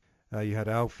 Yeah. You had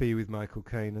Alfie with Michael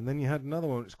Caine, and then you had another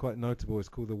one that's quite notable. It's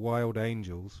called The Wild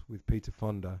Angels with Peter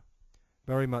Fonda.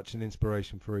 Very much an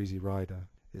inspiration for Easy Rider.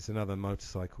 It's another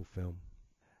motorcycle film.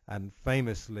 And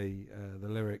famously, the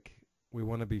lyric, "We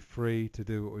want to be free to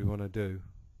do what we want to do." Do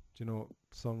you know what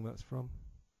song that's from?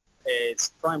 It's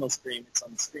Primal Scream. It's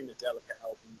on the Screamadelica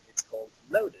album. It's called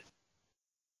Loaded.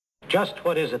 Just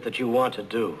what is it that you want to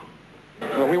do?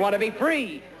 Well, we want to be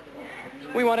free.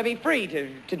 We want to be free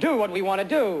to do what we want to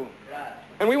do.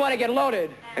 And we want to get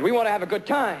loaded. And we want to have a good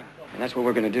time. And that's what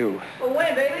we're going to do. Well,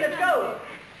 wait, baby, let's go.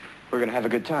 We're going to have a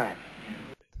good time.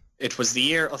 It was the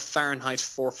year of Fahrenheit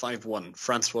 451,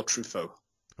 Francois Truffaut.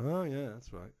 Oh, yeah,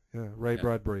 that's right. Yeah, Ray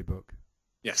Bradbury book.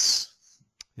 Yes.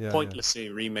 Yeah, Pointlessly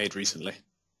remade recently.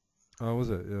 Oh, was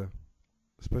it? Yeah.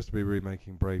 It's supposed to be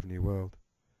remaking Brave New World.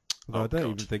 Although I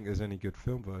don't even think there's any good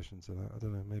film versions of that. I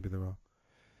don't know. Maybe there are.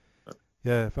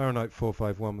 Yeah, Fahrenheit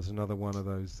 451 was another one of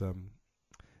those.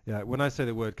 Yeah, when I say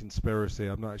the word conspiracy,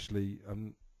 I'm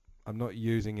not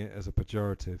using it as a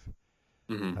pejorative.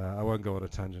 Mm-hmm. I won't go on a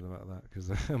tangent about that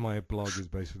because my blog is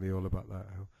basically all about that.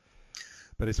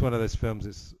 But it's one of those films.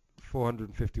 It's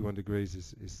 451 degrees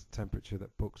is temperature that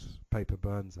paper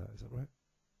burns at. Is that right?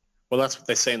 Well, that's what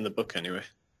they say in the book anyway.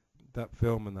 That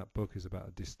film and that book is about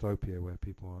a dystopia where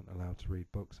people aren't allowed to read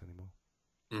books anymore.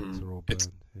 Mm. They're all burned.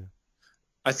 Yeah.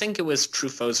 I think it was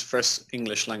Truffaut's first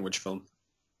English language film.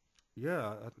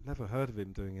 Yeah, I've never heard of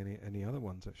him doing any other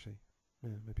ones actually.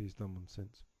 Yeah, maybe he's done one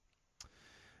since.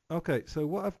 Okay, so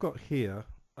what I've got here,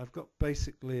 I've got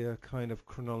basically a kind of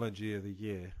chronology of the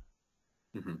year.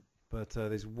 Mm-hmm. But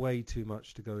there's way too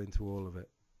much to go into all of it.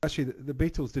 Actually, the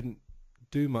Beatles didn't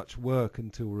do much work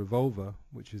until Revolver,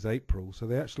 which is April, so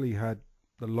they actually had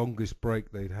the longest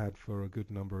break they'd had for a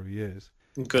good number of years.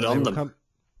 Good on them.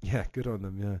 Yeah, good on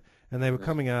them, yeah. And they were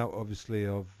coming out, obviously,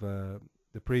 of the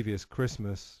previous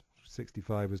Christmas.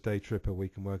 65 was Day Tripper, We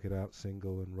Can Work It Out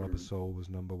single, and Rubber Soul was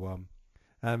 #1.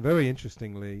 And very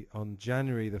interestingly, on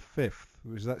January the 5th,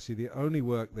 which was actually the only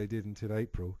work they did until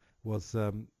April, was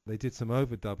they did some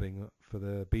overdubbing for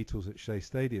the Beatles at Shea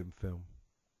Stadium film.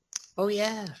 Oh,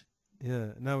 yeah. Yeah.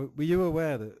 Now, are you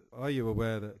aware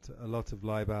that a lot of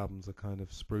live albums are kind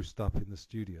of spruced up in the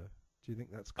studio? Do you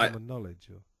think that's common knowledge?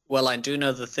 Or? Well, I do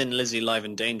know the Thin Lizzy Live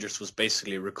and Dangerous was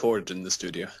basically recorded in the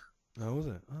studio. Oh, was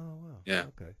it? Oh, wow. Yeah.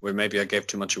 Okay. Where maybe I gave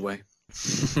too much away.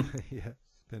 Yeah.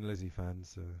 Thin Lizzy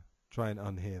fans, try and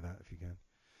unhear that if you can.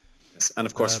 Yes. And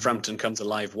of course, Frampton Comes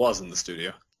Alive was in the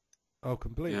studio. Oh,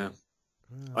 completely? Yeah.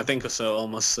 Oh. I think so,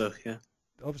 almost, yeah.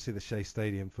 Obviously, the Shea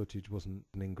Stadium footage wasn't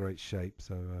in great shape,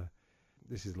 so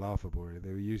this is laughable, really.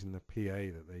 They were using the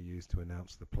PA that they used to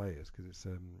announce the players, because it's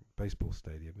a baseball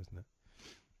stadium, isn't it?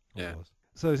 Yeah.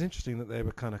 So it's interesting that they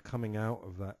were kind of coming out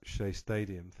of that Shea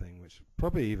Stadium thing, which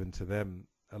probably even to them,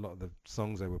 a lot of the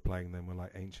songs they were playing then were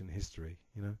like ancient history,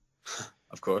 you know?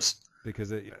 Of course. Because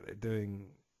they're doing,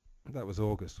 that was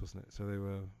August, wasn't it? So they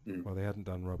were, well, they hadn't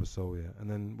done Rubber Soul yet. And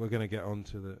then we're going to get on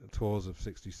to the tours of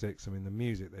 66. I mean, the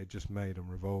music they just made on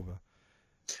Revolver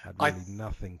had really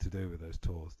nothing to do with those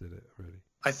tours, did it, really?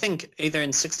 I think either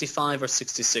in 65 or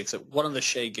 66, at one of the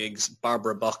Shea gigs,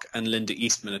 Barbara Bach and Linda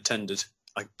Eastman attended.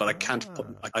 But I can't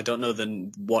I don't know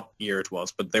what year it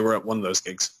was, but they were at one of those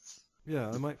gigs. Yeah,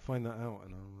 I might find that out,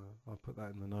 and I'll put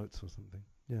that in the notes or something.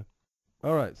 Yeah.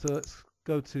 All right, so let's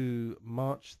go to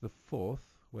March the 4th,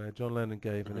 where John Lennon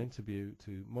gave an interview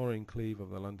to Maureen Cleave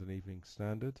of the London Evening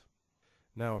Standard,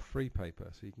 now a free paper,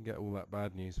 so you can get all that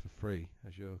bad news for free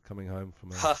as you're coming home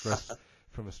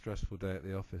from a stressful day at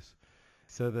the office.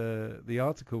 So the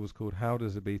article was called "How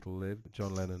Does a Beatle Live?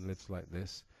 John Lennon Lives Like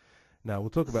This." Now,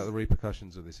 we'll talk about the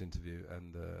repercussions of this interview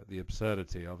and the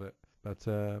absurdity of it, but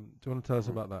do you want to tell us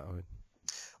about that, Owen?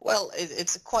 Well,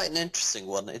 it's quite an interesting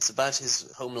one. It's about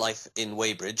his home life in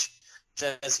Weybridge.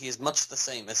 Says he is much the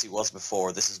same as he was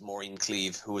before. This is Maureen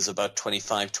Cleave, who was about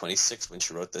 25, 26 when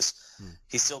she wrote this.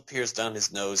 He still peers down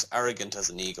his nose, arrogant as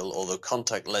an eagle, although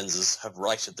contact lenses have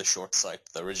righted the short sight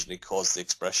that originally caused the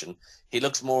expression. He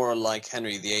looks more like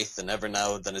Henry VIII than ever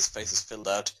now. Than his face is filled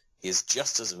out. He is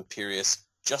just as imperious,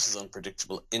 just as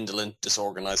unpredictable, indolent,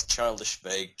 disorganized, childish,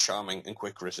 vague, charming, and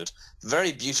quick-witted.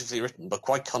 Very beautifully written, but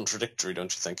quite contradictory,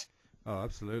 don't you think? Oh,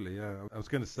 absolutely, yeah. I was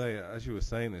going to say, as you were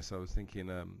saying this, I was thinking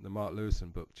the Mark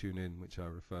Lewison book, Tune In, which I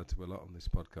refer to a lot on this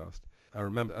podcast. I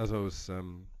remember as I was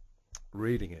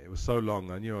reading it, it was so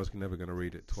long, I knew I was never going to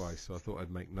read it twice, so I thought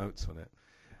I'd make notes on it.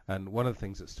 And one of the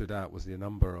things that stood out was the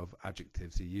number of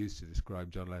adjectives he used to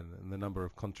describe John Lennon, and the number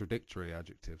of contradictory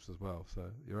adjectives as well,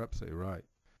 so you're absolutely right.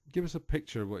 Give us a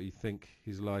picture of what you think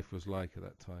his life was like at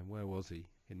that time. Where was he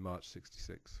in March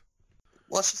 66?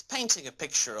 Well, she's painting a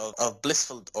picture of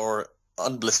blissful or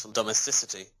unblissful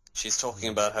domesticity. She's talking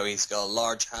about how he's got a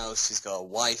large house, he's got a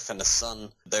wife and a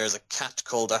son, there's a cat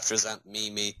called after his Aunt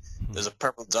Mimi, there's a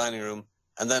purple dining room,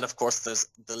 and then, of course, there's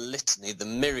the litany, the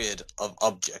myriad of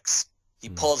objects. He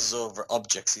pauses over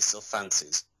objects he still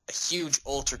fancies. A huge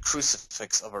altar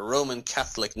crucifix of a Roman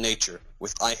Catholic nature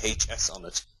with IHS on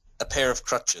it, a pair of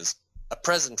crutches, a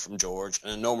present from George, an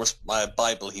enormous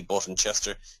Bible he bought in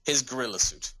Chester, his gorilla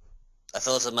suit. I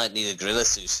thought I might need a gorilla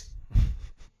suit.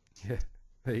 Yeah,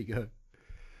 there you go.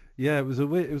 Yeah, it was a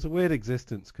weird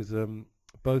existence because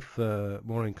both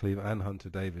Maureen Cleave and Hunter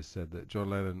Davis said that John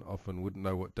Lennon often wouldn't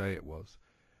know what day it was,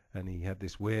 and he had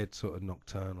this weird sort of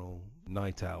nocturnal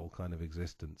night owl kind of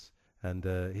existence,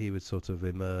 and he would sort of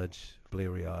emerge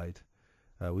bleary-eyed.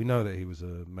 We know that he was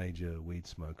a major weed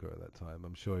smoker at that time.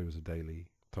 I'm sure he was a daily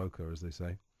toker, as they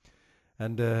say.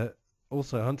 And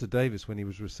also Hunter Davis, when he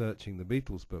was researching the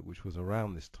Beatles book, which was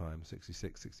around this time,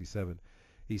 66, 67,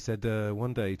 he said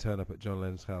one day he turned up at John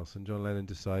Lennon's house and John Lennon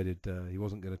decided he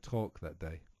wasn't going to talk that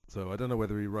day. So I don't know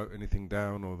whether he wrote anything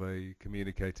down or they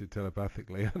communicated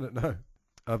telepathically. I don't know.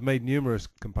 I've made numerous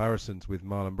comparisons with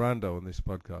Marlon Brando on this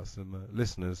podcast, and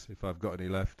listeners, if I've got any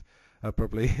left, are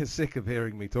probably sick of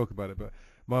hearing me talk about it, but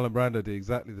Marlon Brando did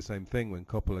exactly the same thing when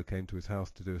Coppola came to his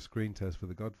house to do a screen test for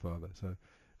The Godfather. So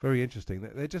very interesting.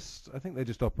 I think they're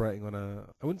just operating on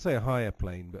I wouldn't say a higher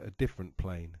plane, but a different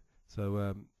plane.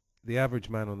 So the average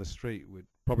man on the street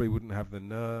wouldn't have the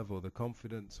nerve or the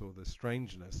confidence or the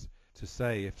strangeness to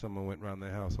say if someone went round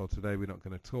their house, oh, today we're not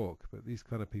going to talk. But these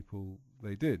kind of people,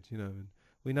 they did, you know. And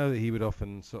we know that he would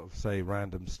often sort of say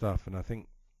random stuff, and I think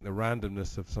the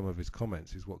randomness of some of his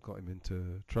comments is what got him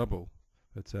into trouble.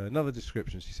 But another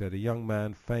description, she said, a young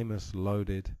man, famous,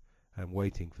 loaded, and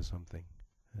waiting for something.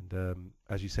 And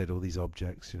as you said, all these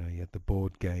objects, you know, you had the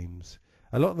board games.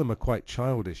 A lot of them are quite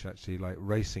childish, actually, like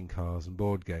racing cars and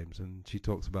board games. And she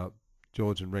talks about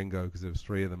George and Ringo, because there was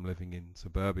 3 of them living in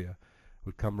suburbia,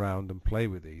 would come round and play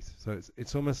with these. So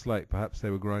it's almost like perhaps they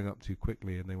were growing up too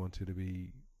quickly and they wanted to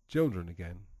be children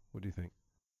again. What do you think?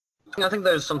 I think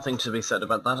there's something to be said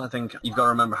about that. I think you've got to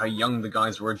remember how young the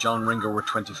guys were. John and Ringo were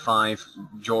 25,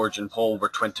 George and Paul were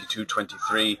 22,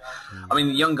 23. I mean,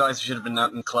 the young guys should have been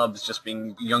out in clubs just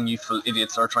being young, youthful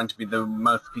idiots or trying to be the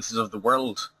mouthpieces of the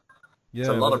world. Yeah, it's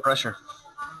a lot of pressure.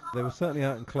 They were certainly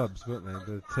out in clubs, weren't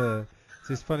they? But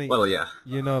it's funny. Well, yeah.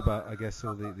 You know about, I guess,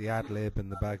 all the ad-lib and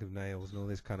the bag of nails and all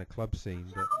this kind of club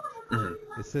scene. But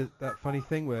it's that funny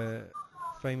thing where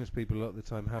famous people a lot of the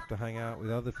time have to hang out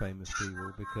with other famous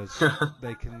people because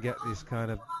they can get this kind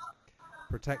of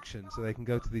protection, so they can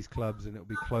go to these clubs and it'll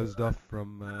be closed off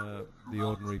from the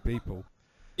ordinary people.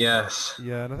 Yes.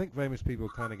 Yeah, and I think famous people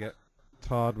kind of get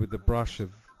tarred with the brush of,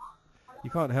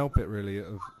 you can't help it really,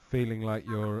 of feeling like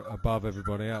you're above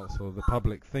everybody else, or the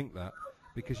public think that,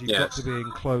 because you've got to be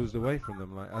enclosed away from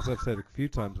them. Like, as I've said a few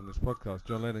times on this podcast,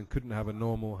 John Lennon couldn't have a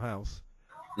normal house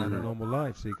and a normal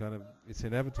life, so it's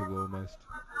inevitable almost.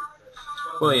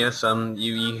 Well, yes,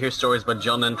 you hear stories about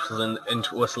John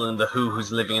Entwistle and the Who,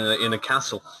 who's living in a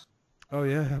castle. Oh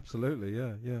yeah, absolutely,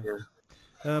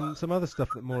 yeah. Some other stuff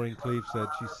that Maureen Cleave said.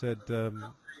 She said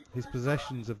his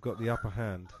possessions have got the upper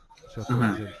hand, which I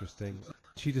thought was interesting.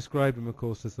 She described him, of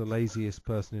course, as the laziest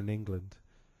person in England.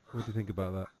 What do you think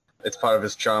about that? It's part of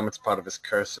his charm, it's part of his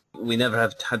curse. We never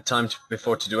have had time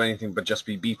before to do anything but just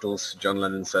be Beatles, John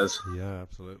Lennon says. Yeah,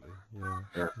 absolutely.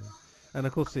 Yeah. And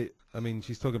of course,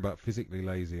 she's talking about physically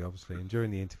lazy, obviously, and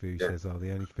during the interview she says,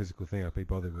 the only physical thing I'd be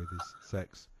bothered with is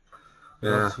sex.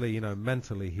 But obviously,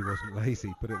 mentally he wasn't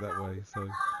lazy, put it that way. So.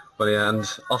 Well, yeah, and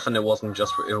often it wasn't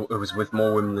just, it was with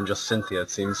more women than just Cynthia, it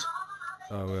seems.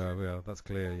 Oh, yeah, that's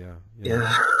clear,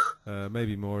 yeah.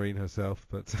 Maybe Maureen herself,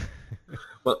 but...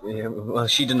 Well,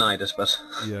 she denied it, but...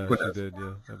 Yeah, she did,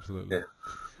 yeah, absolutely. Yeah.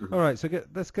 All right, so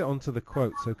let's get on to the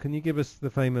quote. So can you give us the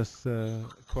famous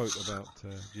quote about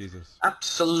Jesus?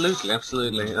 Absolutely.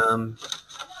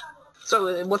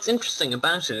 So what's interesting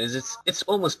about it is it's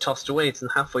almost tossed away. It's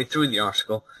halfway through the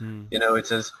article. You know, it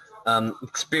says,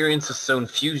 experience has sown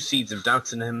few seeds of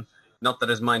doubts in him, not that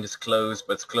his mind is closed,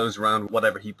 but it's closed around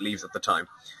whatever he believes at the time.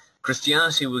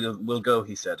 Christianity will go,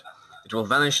 he said. It will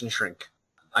vanish and shrink.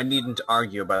 I needn't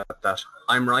argue about that.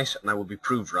 I'm right, and I will be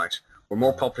proved right. We're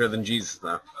more popular than Jesus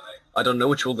now. I don't know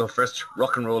which will go first,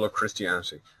 rock and roll or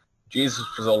Christianity. Jesus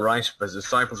was all right, but his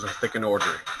disciples are thick and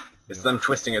orderly. It's them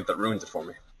twisting it that ruins it for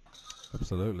me.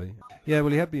 Absolutely. Yeah,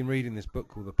 well, he had been reading this book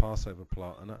called The Passover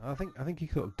Plot, and I think he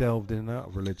sort of delved in and out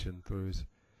of religion through his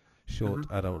short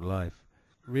adult life.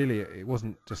 Really, it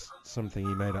wasn't just something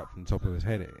he made up from the top of his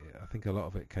head. I think a lot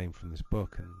of it came from this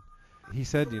book. And he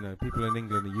said, you know, people in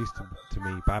England are used to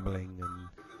me babbling and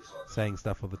saying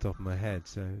stuff off the top of my head,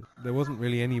 so there wasn't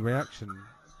really any reaction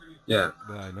that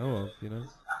I know of, you know.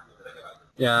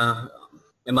 Yeah,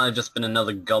 it might have just been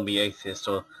another gobby atheist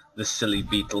or the silly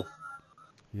beetle.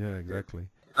 Yeah, exactly.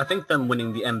 I think them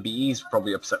winning the MBEs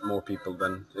probably upset more people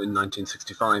than in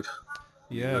 1965.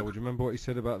 Yeah, well, do you remember what he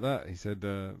said about that? He said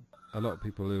a lot of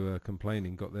people who are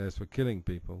complaining got theirs for killing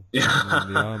people in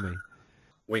the army.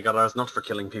 We got ours not for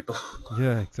killing people.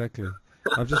 Yeah, exactly.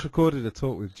 I've just recorded a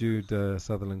talk with Jude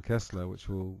Sutherland Kessler, which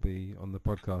will be on the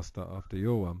podcast after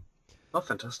your one. Oh,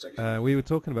 fantastic. We were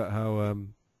talking about how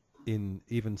in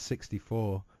even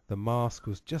 64, the mask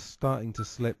was just starting to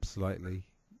slip slightly.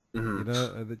 You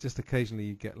know, just occasionally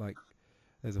you get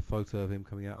there's a photo of him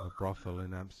coming out of a brothel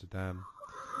in Amsterdam,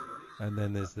 and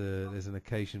then there's an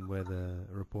occasion where the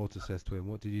reporter says to him,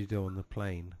 "What did you do on the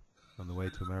plane on the way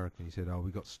to America?" And he said, "Oh,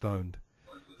 we got stoned."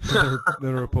 The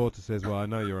reporter says, "Well, I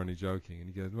know you're only joking," and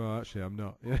he goes, "Well, actually, I'm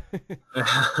not." Yeah.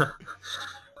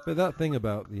 But that thing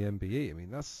about the MBE, I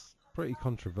mean, that's pretty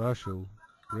controversial,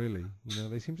 really. You know,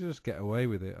 they seem to just get away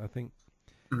with it. I think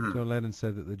John Lennon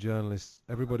said that the journalists,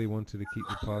 everybody wanted to keep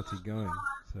the party going,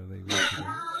 so they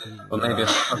wanted Well, maybe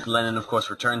Lennon, of course,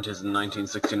 returned his in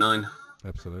 1969.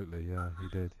 Absolutely, yeah, he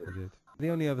did. The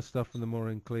only other stuff from the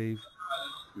Maureen Cleave,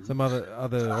 some other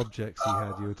objects he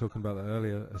had, you were talking about that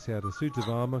earlier, he had a suit of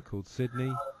armour called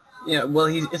Sydney. Yeah, well,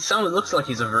 it looks like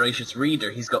he's a voracious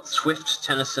reader. He's got Swift,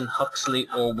 Tennyson, Huxley,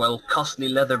 Orwell, costly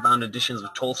leather-bound editions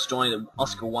of Tolstoy,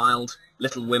 Oscar Wilde,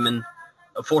 Little Women,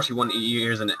 41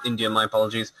 years in India, my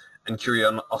apologies, and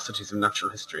Curiosities of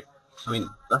Natural History. I mean,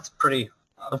 that's pretty...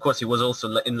 Of course, he was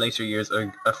also, in later years,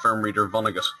 a firm reader of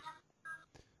Vonnegut.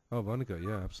 Oh, Vonnegut,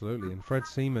 yeah, absolutely. And Fred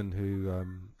Seaman,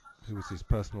 who was his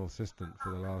personal assistant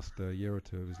for the last year or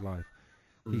two of his life,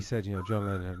 he said, you know, John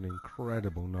Lennon had an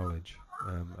incredible knowledge.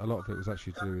 A lot of it was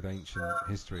actually to do with ancient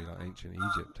history, like ancient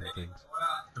Egypt and things.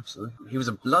 Absolutely. He was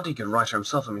a bloody good writer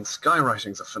himself. I mean,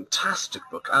 Skywriting's a fantastic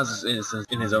book, as is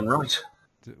in his own right.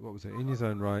 What was it? In His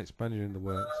Own Right, Spaniard in the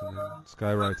Works, and then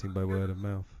Skywriting by Word of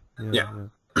Mouth. Yeah.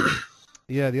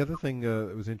 Yeah, the other thing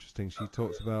that was interesting, she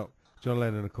talks about, John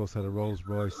Lennon, of course, had a Rolls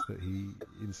Royce that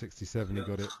in 67, he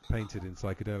got it painted in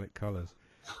psychedelic colours.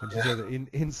 And she said that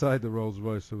inside the Rolls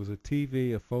Royce there was a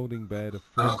TV, a folding bed, a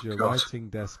fridge, a writing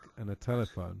desk, and a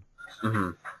telephone.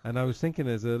 And I was thinking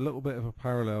there's a little bit of a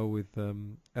parallel with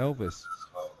Elvis.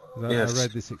 I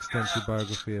read this extensive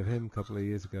biography of him a couple of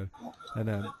years ago. And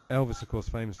Elvis, of course,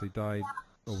 famously died,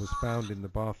 or was found in the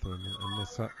bathroom.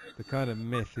 And the kind of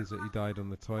myth is that he died on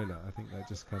the toilet. I think that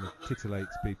just kind of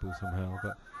titillates people somehow.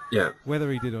 But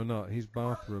whether he did or not, his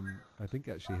bathroom, I think,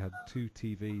 actually had 2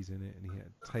 TVs in it, and he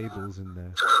had tables in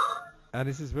there. And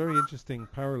it's this very interesting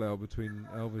parallel between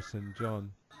Elvis and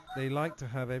John. They like to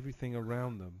have everything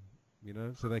around them, you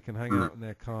know, so they can hang out in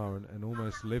their car and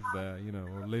almost live there, you know,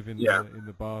 or live in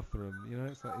the bathroom. You know,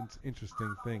 it's that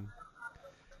interesting thing.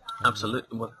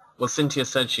 Absolutely. Well, Cynthia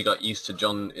said she got used to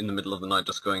John in the middle of the night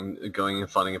just going and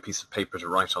finding a piece of paper to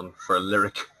write on for a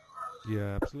lyric.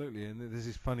 Yeah, absolutely. And there's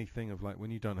this funny thing of, like,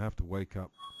 when you don't have to wake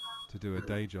up to do a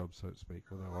day job, so to speak,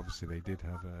 although obviously they did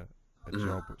have a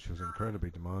job which was incredibly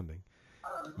demanding,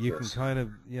 you can kind of,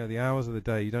 you know, the hours of the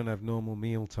day, you don't have normal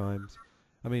meal times.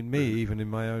 I mean, me, even in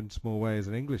my own small way as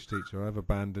an English teacher, I've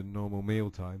abandoned normal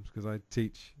meal times because I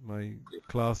teach my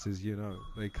classes, you know,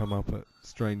 they come up at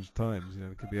strange times. You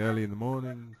know, it could be early in the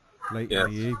morning, late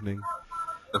in the evening.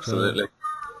 Absolutely.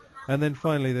 And then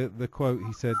finally, the quote,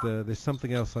 he said, there's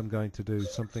something else I'm going to do,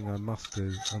 something I must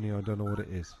do, only I don't know what it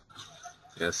is.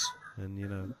 Yes. And, you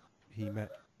know, he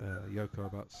met Yoko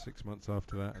about 6 months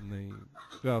after that,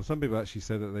 and some people actually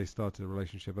said that they started a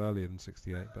relationship earlier than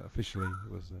 68, but officially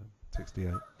it was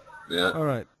 68. Yeah. All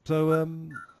right, so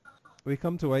we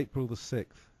come to April the 6th,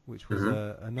 which was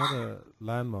another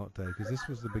landmark day, because this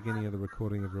was the beginning of the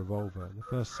recording of Revolver. The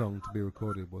first song to be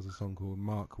recorded was a song called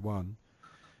Mark 1,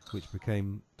 which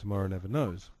became Tomorrow Never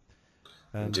Knows.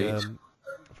 And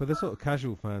for the sort of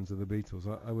casual fans of the Beatles,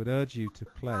 I would urge you to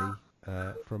play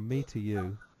From Me to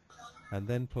You, and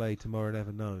then play Tomorrow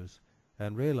Never Knows,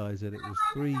 and realise that it was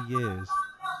 3 years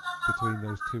between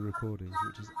those two recordings,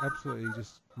 which is absolutely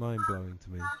just mind-blowing to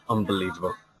me.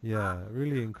 Unbelievable. Yeah,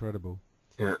 really incredible.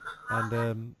 Yeah.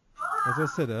 And as I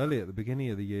said earlier, at the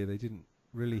beginning of the year, they didn't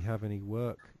really have any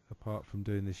work apart from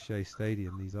doing this Shea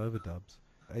Stadium, these overdubs.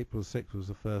 April 6th was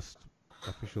the first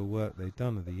official work they'd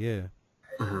done of the year.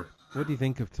 Mm-hmm. What do you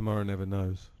think of Tomorrow Never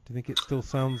Knows? Do you think it still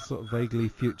sounds sort of vaguely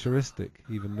futuristic,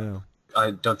 even now?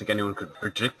 I don't think anyone could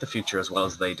predict the future as well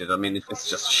as they did. I mean, it's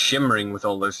just shimmering with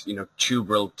all those,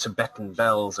 tubular Tibetan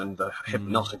bells and the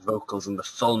hypnotic vocals and the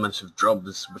fulminative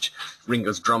drums, which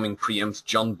Ringo's drumming preempts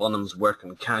John Bonham's work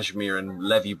in Kashmir and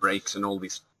levy breaks and all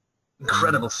these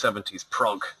incredible 70s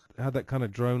prog. It had that kind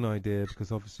of drone idea,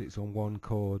 because obviously it's on one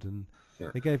chord, and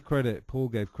Paul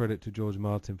gave credit to George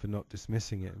Martin for not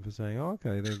dismissing it and for saying, oh,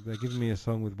 okay, they're giving me a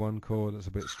song with one chord that's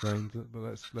a bit strange, but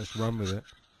let's run with it.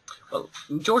 Well,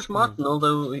 George Martin,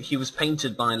 although he was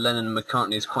painted by Lennon and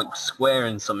McCartney as quite square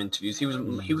in some interviews, he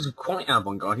was quite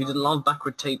avant-garde. He did a lot of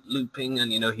backward tape looping,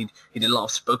 and he did a lot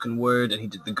of spoken word, and he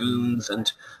did the Goons,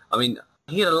 and I mean,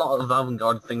 he had a lot of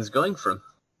avant-garde things going for him.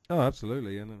 Oh,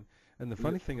 absolutely, and the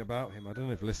funny thing about him, I don't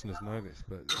know if listeners know this,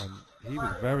 but he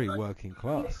was very working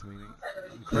class. I mean,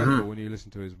 incredible when you listen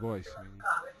to his voice. I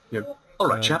mean, all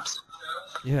right, chaps.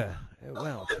 Yeah,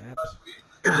 well, chaps.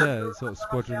 Yeah, sort of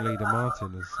Squadron Leader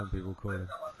Martin, as some people call him.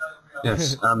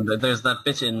 Yes, and there's that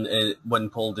bit in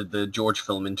when Paul did the George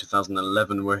film in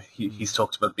 2011 where he's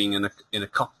talked about being in a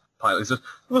cockpit. He says,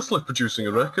 well, that's like producing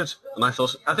a record. And I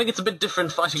thought, I think it's a bit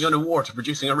different fighting on a war to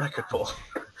producing a record, Paul.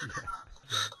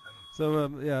 So,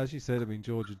 as you said, I mean,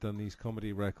 George had done these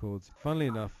comedy records. Funnily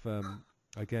enough,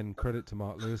 again, credit to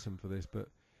Mark Lewison for this, but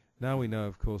now we know,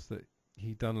 of course, that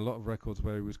he'd done a lot of records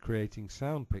where he was creating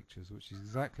sound pictures, which is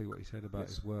exactly what he said about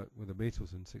his work with the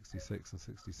Beatles in 66 and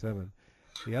 67.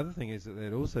 The other thing is that there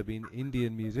had also been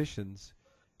Indian musicians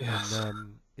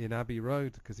in Abbey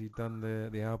Road, because he'd done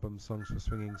the album Songs for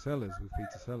Swinging Sellers with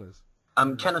Peter Sellers.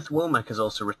 Kenneth Womack has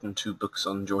also written 2 books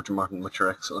on George Martin, which are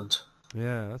excellent.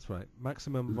 Yeah, that's right.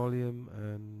 Maximum Volume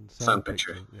and Sound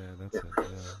Picture. Yeah, that's it.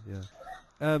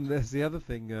 Yeah. There's the other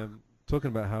thing, talking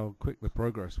about how quick the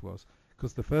progress was.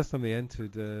 Because the first time they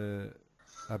entered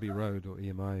Abbey Road, or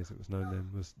EMI as it was known then,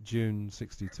 was June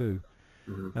 62.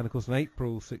 And of course in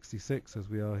April 66, as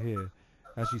we are here,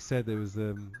 as you said, there was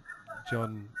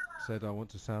John said, I want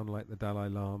to sound like the Dalai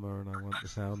Lama, and I want the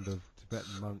sound of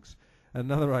Tibetan monks.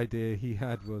 Another idea he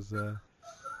had was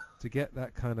to get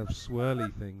that kind of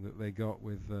swirly thing that they got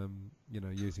with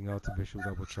using artificial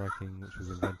double tracking, which was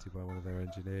invented by one of their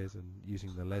engineers, and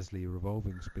using the Leslie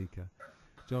revolving speaker.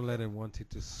 John Lennon wanted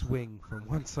to swing from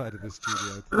one side of the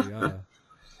studio to the other.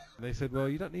 And they said, well,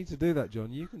 you don't need to do that, John.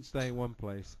 You can stay in one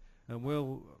place, and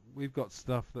we've got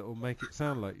stuff that will make it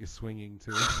sound like you're swinging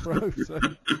to and fro. So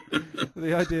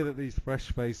the idea that these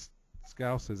fresh-faced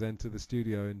scousers enter the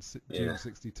studio in June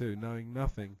 62 knowing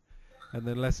nothing, and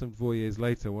then less than 4 years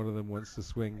later, one of them wants to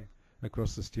swing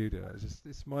across the studio.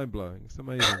 It's mind-blowing. It's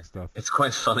amazing stuff. It's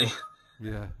quite funny.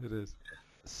 Yeah, it is.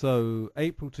 So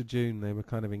April to June, they were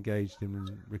kind of engaged in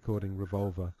recording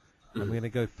Revolver. And we're going to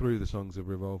go through the songs of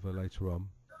Revolver later on.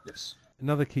 Yes.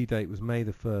 Another key date was May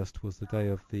the 1st, was the day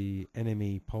of the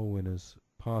NME poll winners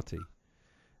party.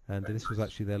 And this was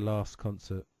actually their last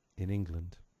concert in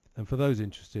England. And for those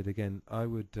interested, again, I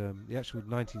would the actual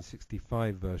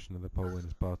 1965 version of the poll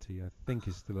winners party, I think,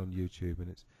 is still on YouTube,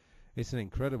 and it's an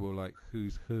incredible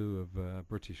who's who of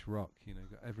British rock.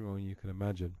 Got everyone you can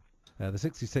imagine. The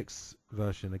 66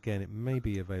 version, again, it may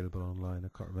be available online,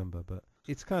 I can't remember, but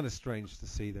it's kind of strange to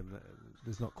see them.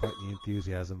 There's not quite the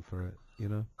enthusiasm for it,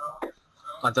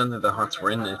 I don't think their hearts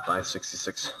were in it by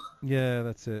 66. Yeah,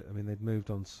 that's it. I mean, they'd moved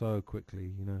on so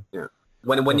quickly, Yeah.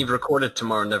 When you've recorded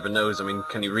Tomorrow Never Knows, I mean,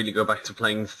 can you really go back to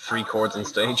playing 3 chords on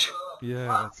stage? Yeah,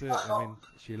 that's it. I mean,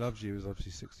 She Loves You was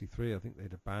obviously 63. I think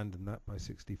they'd abandoned that by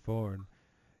 64. And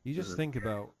you just think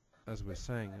about, as we're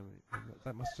saying, I mean,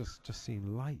 that must just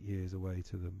seem light years away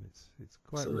to them. It's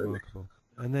quite remarkable.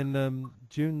 And then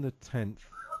June the 10th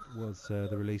was the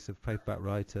release of Paperback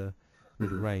Writer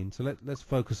with Rain. So let's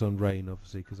focus on Rain,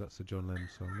 obviously, because that's a John Lennon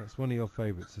song. That's one of your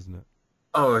favourites, isn't it?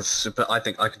 Oh, it's super. I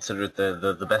consider it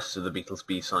the best of the Beatles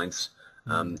B-sides,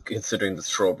 considering that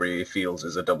Strawberry Fields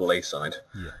is a double A-side.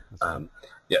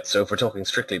 Yeah. So if we're talking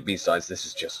strictly B-sides, this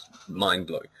is just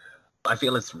mind-blowing. I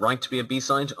feel it's right to be a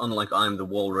B-side, unlike I'm the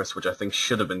Walrus, which I think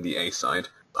should have been the A-side.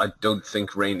 I don't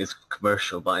think Rain is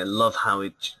commercial, but I love how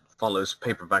it follows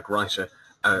Paperback Writer,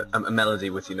 a melody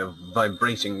with,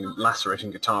 vibrating,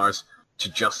 lacerating guitars to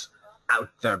just out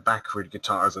there backward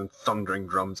guitars and thundering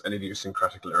drums and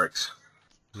idiosyncratic lyrics.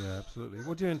 Yeah, absolutely.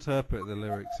 What do you interpret the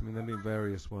lyrics? I mean, there have been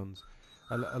various ones.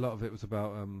 A lot of it was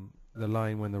about the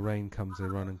line, when the rain comes, they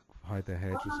run and hide their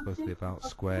heads, was supposed to be about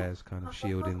squares kind of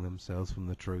shielding themselves from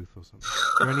the truth or something.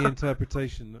 Is there any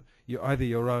interpretation, either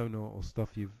your own or stuff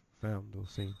you've found or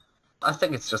seen? I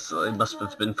think it's just, it must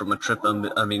have been from a trip.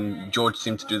 I mean, George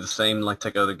seemed to do the same, like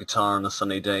take out a guitar on a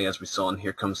sunny day, as we saw in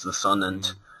Here Comes the Sun,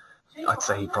 and I'd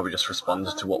say he probably just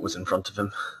responded to what was in front of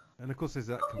him. And of course there's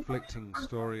that conflicting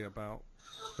story about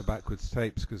the backwards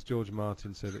tapes, because George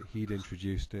Martin said that he'd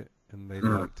introduced it and they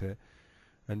liked it,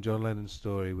 and John Lennon's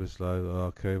story was like,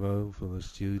 I came home from the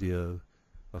studio,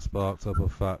 I sparked up a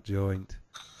fat joint,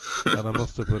 and I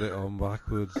must have put it on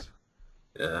backwards.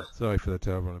 Yeah. Sorry for the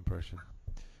terrible impression.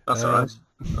 That's all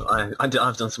right.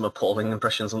 I've done some appalling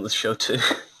impressions on this show too.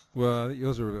 Well,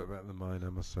 yours are a bit better than mine, I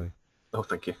must say. Oh,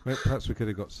 thank you. Perhaps we could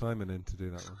have got Simon in to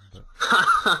do that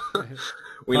one. But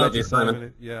We love you,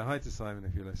 Simon. Yeah, hi to Simon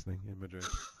if you're listening in Madrid.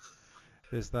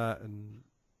 There's that, and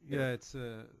yeah, it's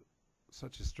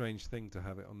such a strange thing to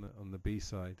have it on the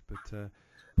B-side. But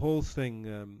Paul's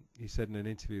thing, he said in an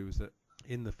interview, was that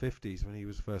in the 50s, when he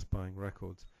was first buying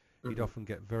records, he'd often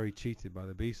get very cheated by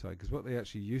the B-side, because what they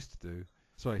actually used to do,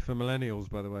 sorry, for millennials,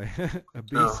 by the way, a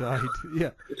B-side,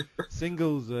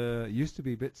 singles used to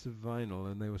be bits of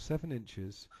vinyl, and they were 7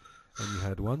 inches, and you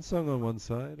had one song on one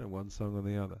side and one song on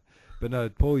the other. But no,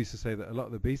 Paul used to say that a lot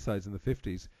of the B-sides in the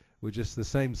 50s were just the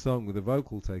same song with the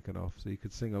vocal taken off, so you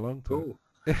could sing along to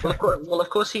it. Well, of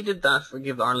course he did that for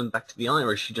Give Ireland Back to the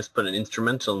Irish. He just put an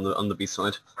instrumental on the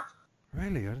B-side.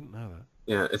 Really? I didn't know that.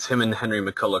 Yeah, it's him and Henry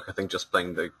McCulloch, I think, just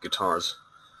playing the guitars.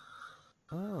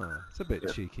 Oh, it's a bit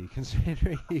cheeky,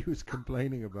 considering he was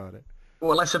complaining about it.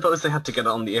 Well, I suppose they had to get it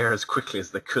on the air as quickly as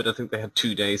they could. I think they had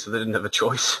 2 days, so they didn't have a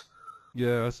choice.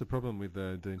 Yeah, that's the problem with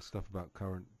doing stuff about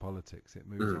current politics. It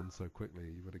moves on so quickly.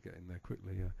 You've got to get in there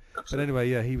quickly, yeah. Absolutely. But anyway,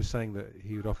 yeah, he was saying that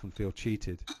he would often feel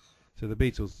cheated. So the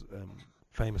Beatles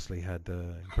famously had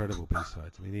incredible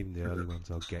B-sides. I mean, even the early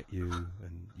ones, I'll Get You,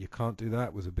 and You Can't Do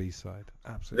That was a B-side.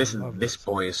 Absolutely. This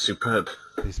boy is superb.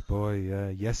 This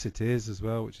boy, Yes It Is as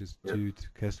well, which is Jude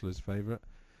Kessler's favourite.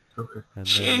 Okay. And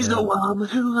She's a woman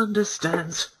who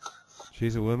understands.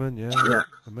 She's a Woman, yeah.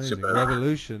 Amazing. Superb.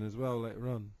 Revolution as well later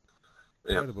on.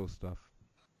 Yeah. Incredible stuff.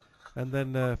 And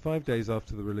then 5 days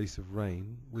after the release of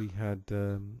Rain, we had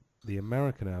the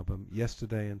American album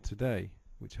Yesterday and Today,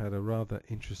 which had a rather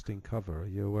interesting cover. Are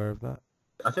you aware of that?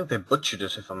 I think they butchered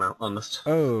it, if I'm honest.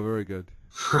 Oh, very good.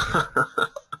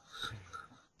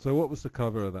 So what was the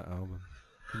cover of that album?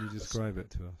 Can you describe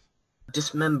it to us?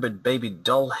 Dismembered baby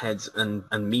doll heads and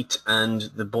meat, and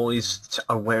the boys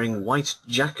are wearing white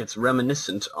jackets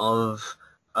reminiscent of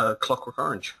Clockwork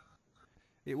Orange.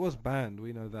 It was banned,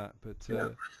 we know that, but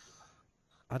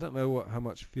I don't know how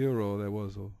much furore there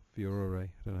was, or furore, I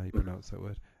don't know how you pronounce that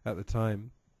word, at the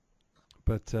time.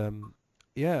 But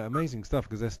yeah, amazing stuff,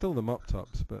 because they're still the mop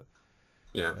tops, but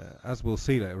as we'll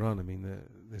see later on, I mean,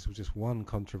 this was just one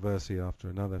controversy after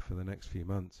another for the next few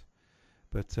months.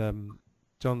 But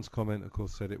John's comment, of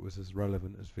course, said it was as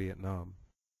relevant as Vietnam.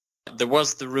 There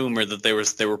was the rumour that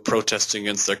they were protesting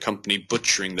against their company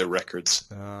butchering their records.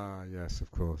 Ah, yes, of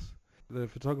course. The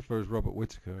photographer is Robert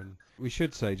Whittaker, and we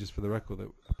should say, just for the record,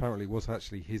 that apparently it was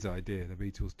actually his idea. The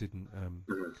Beatles didn't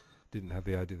have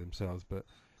the idea themselves, but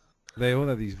they all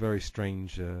have these very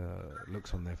strange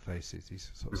looks on their faces, these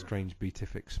sort of strange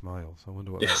beatific smiles. I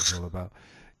wonder what that was all about.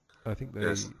 I think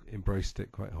they embraced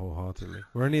it quite wholeheartedly.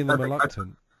 Were any of them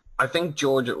reluctant? I think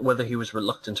George, whether he was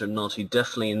reluctant or not, he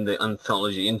definitely in the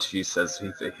anthology interview says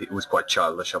it was quite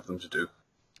childish of them to do.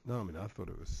 No, I mean, I thought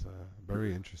it was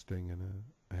very interesting and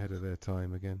ahead of their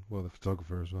time again. Well, the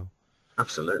photographer as well.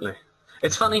 Absolutely.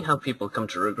 It's funny how people come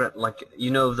to regret, like,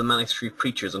 the Manic Street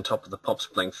Preachers on Top of the Pops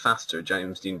playing Faster,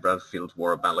 James Dean Bradfield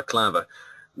wore a balaclava.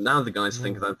 Now the guys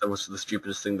think that was the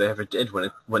stupidest thing they ever did,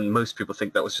 when most people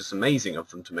think that was just amazing of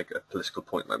them to make a political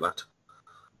point like that.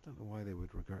 I don't know why they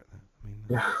would regret that. I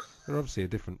mean, they're obviously a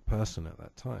different person at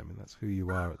that time, and that's who you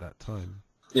are at that time.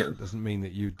 Yeah. It doesn't mean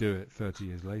that you do it 30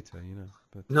 years later,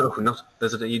 But no, not.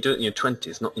 You do it in your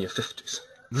 20s, not in your 50s.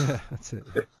 Yeah, that's it.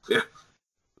 Yeah.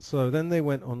 So then they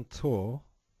went on tour.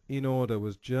 In order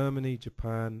was Germany,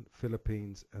 Japan,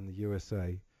 Philippines, and the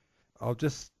USA. I'll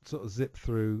just sort of zip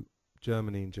through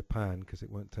Germany and Japan because it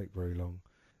won't take very long.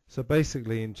 So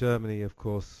basically in Germany, of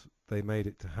course, they made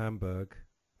it to Hamburg,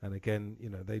 And again,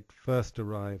 they first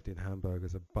arrived in Hamburg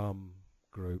as a bum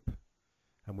group.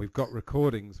 And we've got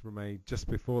recordings made just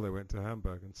before they went to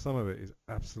Hamburg, and some of it is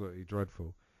absolutely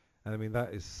dreadful. And I mean,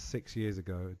 that is 6 years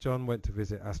ago. John went to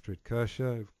visit Astrid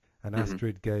Kircher, and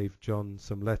Astrid gave John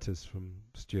some letters from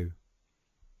Stu.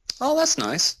 Oh, that's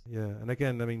nice. Yeah, and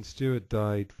again, I mean, Stu had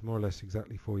died more or less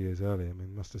exactly 4 years earlier. I mean,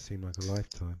 it must have seemed like a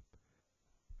lifetime.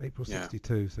 April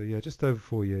 62, so yeah, just over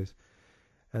 4 years.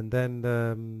 And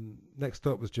then next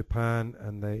stop was Japan,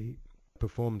 and they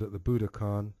performed at the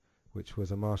Budokan, which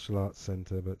was a martial arts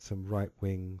centre, but some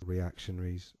right-wing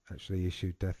reactionaries actually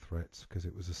issued death threats because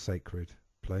it was a sacred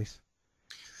place.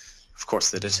 Of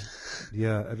course they did.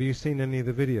 Yeah, have you seen any of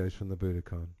the videos from the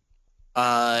Budokan?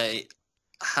 I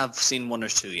have seen one or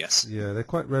two, yes. Yeah, they're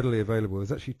quite readily available.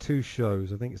 There's actually 2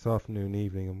 shows. I think it's afternoon and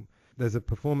evening. And there's a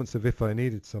performance of If I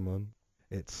Needed Someone.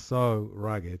 It's so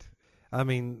ragged. I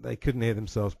mean, they couldn't hear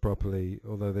themselves properly,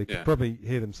 although they could probably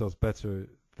hear themselves better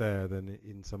there than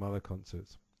in some other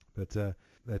concerts. But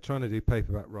they're trying to do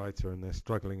Paperback Writer, and they're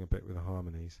struggling a bit with the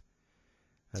harmonies.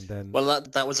 And then, well,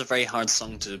 that was a very hard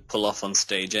song to pull off on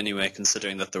stage anyway,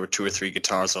 considering that there were 2 or 3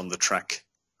 guitars on the track.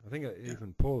 I think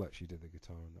even Paul actually did the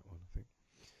guitar on that one, I think.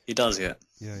 He does, yeah.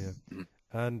 Yeah.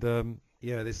 And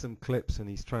there's some clips, and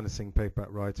he's trying to sing Paperback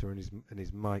Writer, and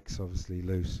his mic's obviously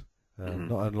loose.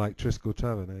 Not unlike Triskel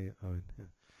Tavern,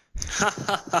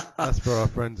 That's for our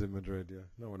friends in Madrid, yeah.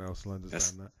 No one else will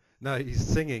understand that. No, he's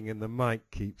singing and the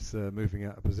mic keeps moving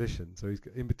out of position. So he's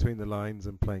in between the lines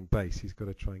and playing bass. He's got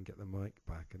to try and get the mic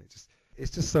back. And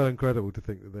it's just so incredible to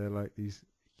think that they're like these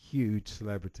huge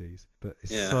celebrities, but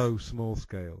it's so small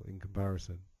scale in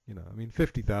comparison. I mean,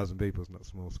 50,000 people is not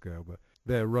small scale, but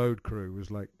their road crew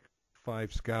was like 5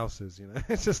 Scousers,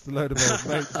 It's just a load of old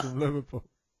mates from Liverpool.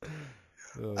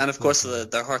 And of course,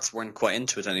 their hearts weren't quite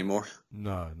into it anymore.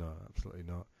 No, absolutely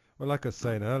not. Well, like I was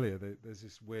saying earlier, there's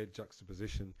this weird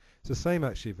juxtaposition. It's the same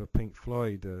actually for Pink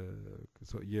Floyd,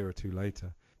 sort of a year or 2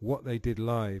 later. What they did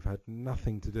live had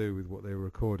nothing to do with what they were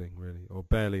recording, really, or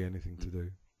barely anything to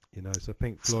do. So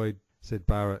Pink Floyd, Syd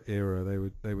Barrett era,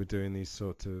 they were doing these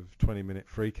sort of 20-minute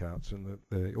freakouts, and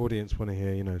the audience want to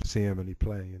hear, see Emily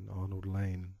play in Arnold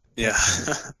Lane. Yeah.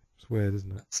 It's weird,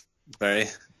 isn't it? Very.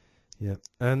 Yeah.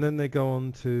 And then they go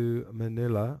on to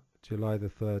Manila, July the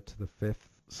 3rd to the 5th.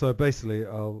 So basically,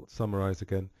 I'll summarize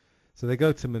again. So they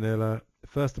go to Manila.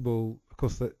 First of all, of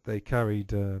course, they carried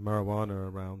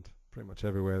marijuana around pretty much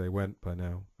everywhere they went by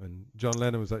now. And John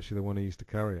Lennon was actually the one who used to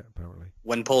carry it, apparently.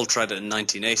 When Paul tried it in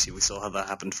 1980, we saw how that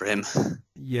happened for him.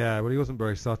 Yeah, well, he wasn't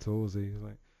very subtle, was he? He was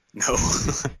like, no.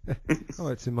 Oh,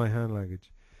 it's in my hand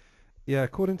luggage. Yeah,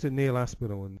 according to Neil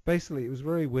Aspinall, and basically it was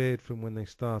very weird from when they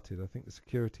started. I think the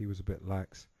security was a bit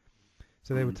lax.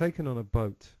 So they were taken on a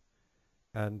boat,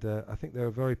 and I think they were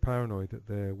very paranoid that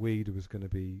their weed was going to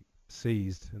be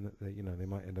seized and that they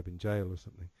might end up in jail or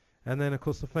something. And then, of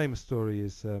course, the famous story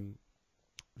is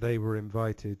they were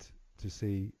invited to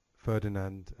see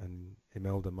Ferdinand and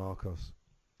Imelda Marcos,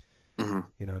 an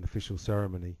official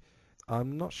ceremony.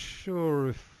 I'm not sure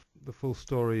if the full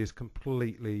story is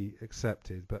completely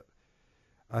accepted, but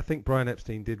I think Brian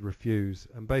Epstein did refuse,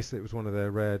 and basically it was one of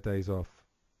their rare days off,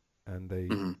 and they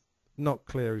not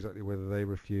clear exactly whether they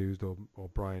refused or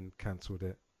Brian cancelled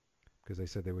it because they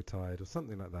said they were tired or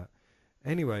something like that.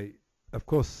 Anyway, of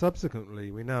course,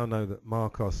 subsequently we now know that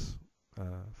Marcos,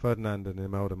 Ferdinand and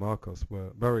Imelda Marcos,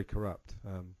 were very corrupt.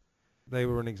 They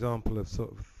were an example of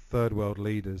sort of third world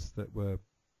leaders that were,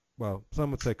 well,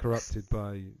 some would say corrupted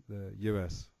by the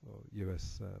US or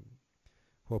US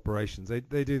corporations.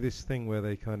 They do this thing where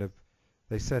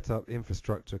they set up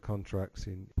infrastructure contracts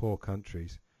in poor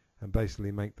countries and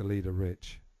basically make the leader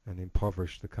rich and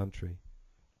impoverish the country.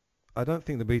 I don't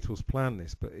think the Beatles planned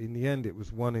this, but in the end it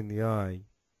was one in the eye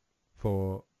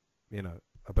for,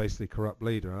 a basically corrupt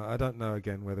leader. I don't know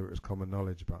again whether it was common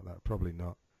knowledge about that. Probably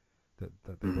not,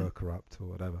 that they were corrupt or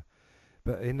whatever.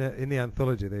 But in the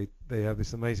anthology they have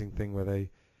this amazing thing where they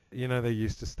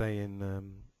used to stay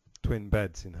in twin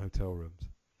beds in hotel rooms.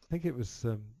 I think it was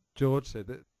George said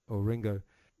that, or Ringo.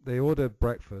 They order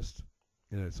breakfast,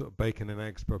 sort of bacon and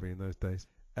eggs probably in those days,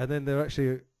 and then they're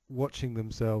actually watching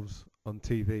themselves on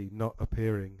TV, not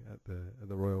appearing at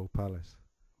the Royal Palace,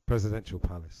 Presidential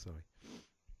Palace. Sorry.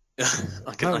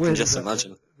 I can just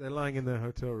imagine. They're lying in their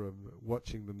hotel room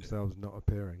watching themselves not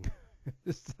appearing.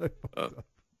 It's so fucked up.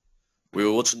 We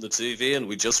were watching the TV and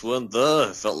we just weren't there.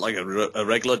 It felt like a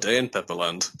regular day in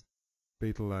Pepperland.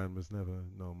 Beatleland was never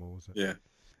normal, was it? Yeah.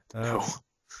 No.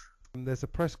 There's a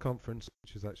press conference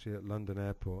which is actually at London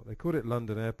Airport. They called it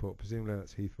London Airport, presumably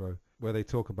that's Heathrow, where they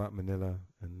talk about Manila,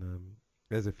 and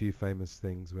there's a few famous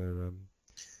things where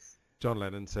John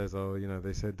Lennon says, oh, you know,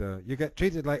 they said, you get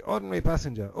treated like ordinary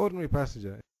passenger, ordinary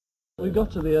passenger. We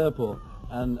got to the airport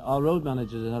and our road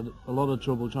managers had a lot of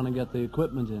trouble trying to get the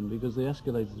equipment in because the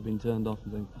escalators had been turned off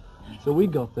and things. So we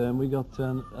got there and we got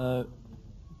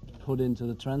put into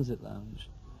the transit lounge.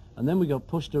 And then we got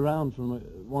pushed around from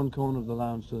one corner of the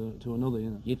lounge to another, you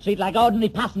know. You treat like ordinary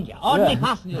passenger, ordinary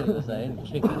passenger, they were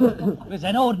saying. We're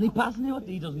saying ordinary passenger,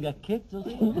 he doesn't get kicked, does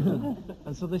he?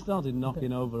 And so they started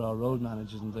knocking over our road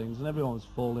managers and things, and everyone was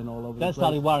falling all over the place. That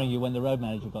started worrying you when the road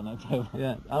manager got knocked over.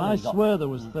 Yeah, and I swear there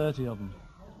was 30 of them.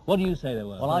 What do you say there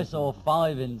were? Well, I saw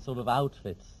 5 in sort of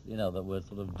outfits, you know, that were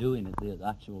sort of doing it, the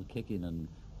actual kicking and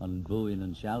booing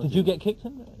and shouting. Did you get kicked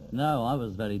in? No, I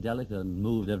was very delicate and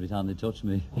moved every time they touched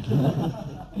me.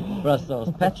 But I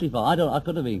was petrified. I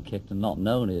could have been kicked and not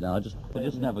known it. I just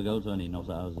never go to any nut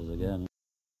houses again.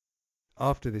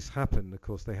 After this happened, of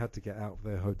course, they had to get out of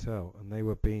their hotel, and they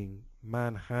were being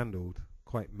manhandled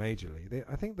quite majorly.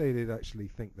 I think they did actually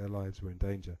think their lives were in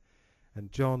danger.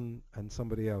 And John and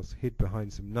somebody else hid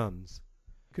behind some nuns.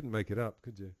 Couldn't make it up,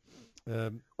 could you?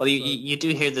 Well, you do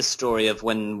hear this story of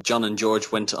when John and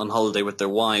George went on holiday with their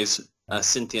wives,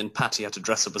 Cynthia and Patty had to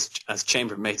dress up as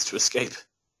chambermaids to escape.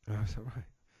 Oh, is that right?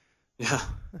 Yeah.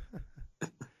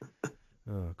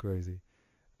 Oh, crazy.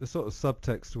 The sort of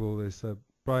subtext to all this,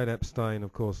 Brian Epstein,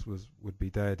 of course, would be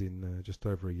dead in just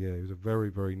over a year. He was a very,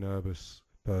 very nervous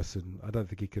person. I don't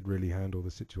think he could really handle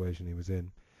the situation he was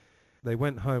in. They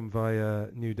went home via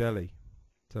New Delhi,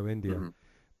 so India. Mm-hmm.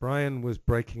 Brian was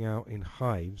breaking out in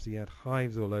hives. He had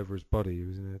hives all over his body. He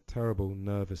was in a terrible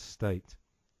nervous state.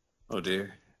 Oh,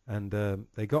 dear. And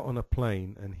they got on a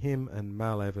plane, and him and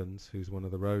Mal Evans, who's one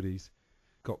of the roadies,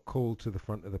 got called to the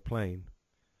front of the plane.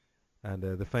 And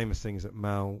the famous thing is that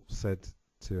Mal said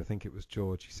to, I think it was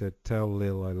George, he said, "Tell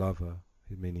Lil I love her,"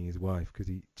 meaning his wife, because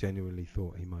he genuinely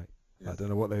thought he might. Yeah. I don't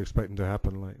know what they were expecting to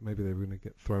happen, like maybe they were going to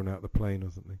get thrown out of the plane or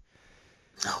something.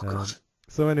 Oh, God.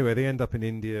 So anyway, they end up in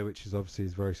India, which is obviously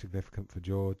very significant for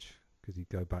George, because he'd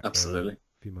go back there a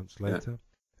few months later. Yeah.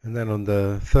 And then on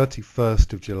the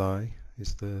 31st of July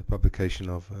is the publication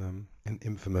of an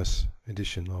infamous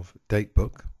edition of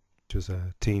Datebook, which was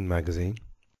a teen magazine.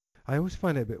 I always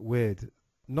find it a bit weird,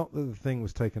 not that the thing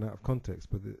was taken out of context,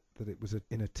 but that it was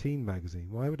in a teen magazine.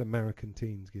 Why would American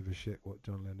teens give a shit what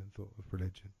John Lennon thought of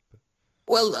religion?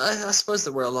 Well, I suppose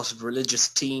there were a lot of religious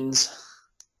teens.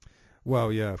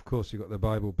 Well, yeah, of course, you've got the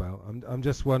Bible Belt. I'm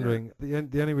just wondering,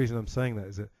 the only reason I'm saying that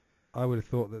is that I would have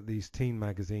thought that these teen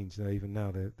magazines, you know, even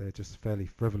now, they're just fairly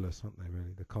frivolous, aren't they,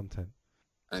 really, the content?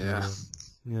 Yeah.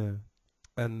 Yeah.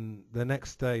 And the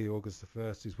next day, August the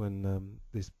 1st, is when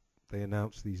they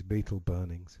announced these Beatle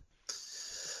burnings.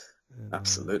 And,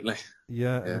 absolutely.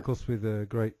 And of course, with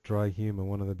great dry humour,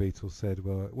 one of the Beatles said,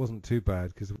 well, it wasn't too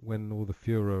bad, because when all the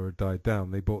furor had died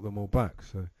down, they brought them all back,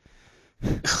 so...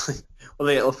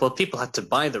 well, people had to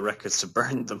buy the records to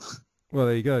burn them. Well,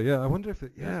 there you go. Yeah, I wonder if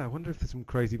there's some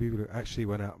crazy people who actually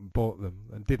went out and bought them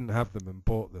and didn't have them and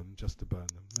bought them just to burn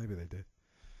them. Maybe they did.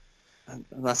 And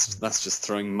that's just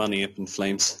throwing money up in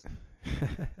flames.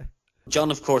 John,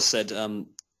 of course, said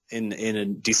in a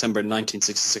December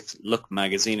 1966 Look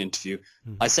magazine interview,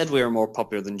 I said we were more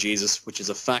popular than Jesus, which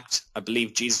is a fact. I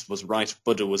believe Jesus was right,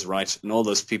 Buddha was right, and all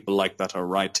those people like that are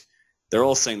right. They're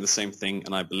all saying the same thing,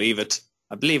 and I believe it.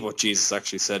 I believe what Jesus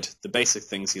actually said, the basic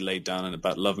things he laid down and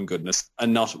about love and goodness,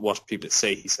 and not what people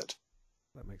say he said.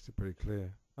 That makes it pretty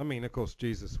clear. I mean, of course,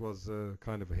 Jesus was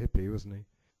kind of a hippie, wasn't he?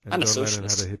 And a John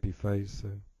socialist. Lennon had a hippie phase, so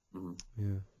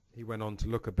yeah. He went on to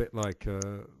look a bit like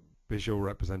a visual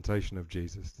representation of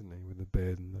Jesus, didn't he? With the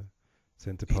beard and the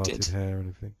centre-parted hair and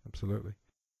everything. Absolutely.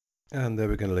 And there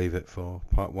we're going to leave it for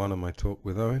part 1 of my talk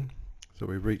with Owen. So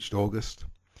we've reached August.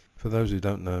 For those who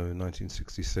don't know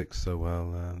 1966 so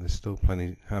well, there's still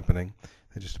plenty happening.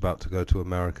 They're just about to go to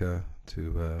America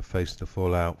to face the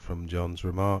fallout from John's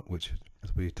remark, which,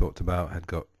 as we talked about, had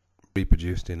got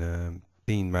reproduced in a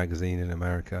teen magazine in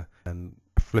America. And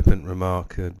a flippant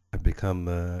remark had become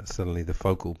suddenly the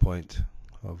focal point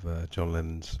of John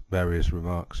Lennon's various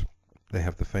remarks. They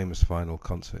have the famous final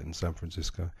concert in San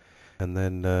Francisco. And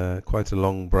then quite a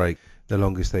long break, the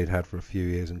longest they'd had for a few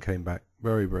years, and came back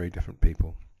very, very different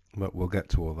people. But we'll get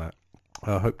to all that.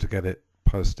 I hope to get it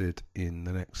posted in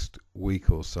the next week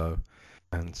or so.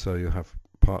 And so you'll have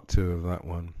part 2 of that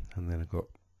one. And then I've got,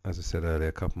 as I said earlier,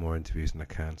 a couple more interviews in the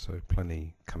can. So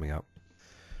plenty coming up.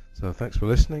 So thanks for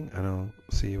listening, and I'll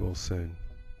see you all soon.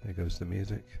 There goes the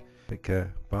music. Take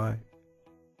care. Bye.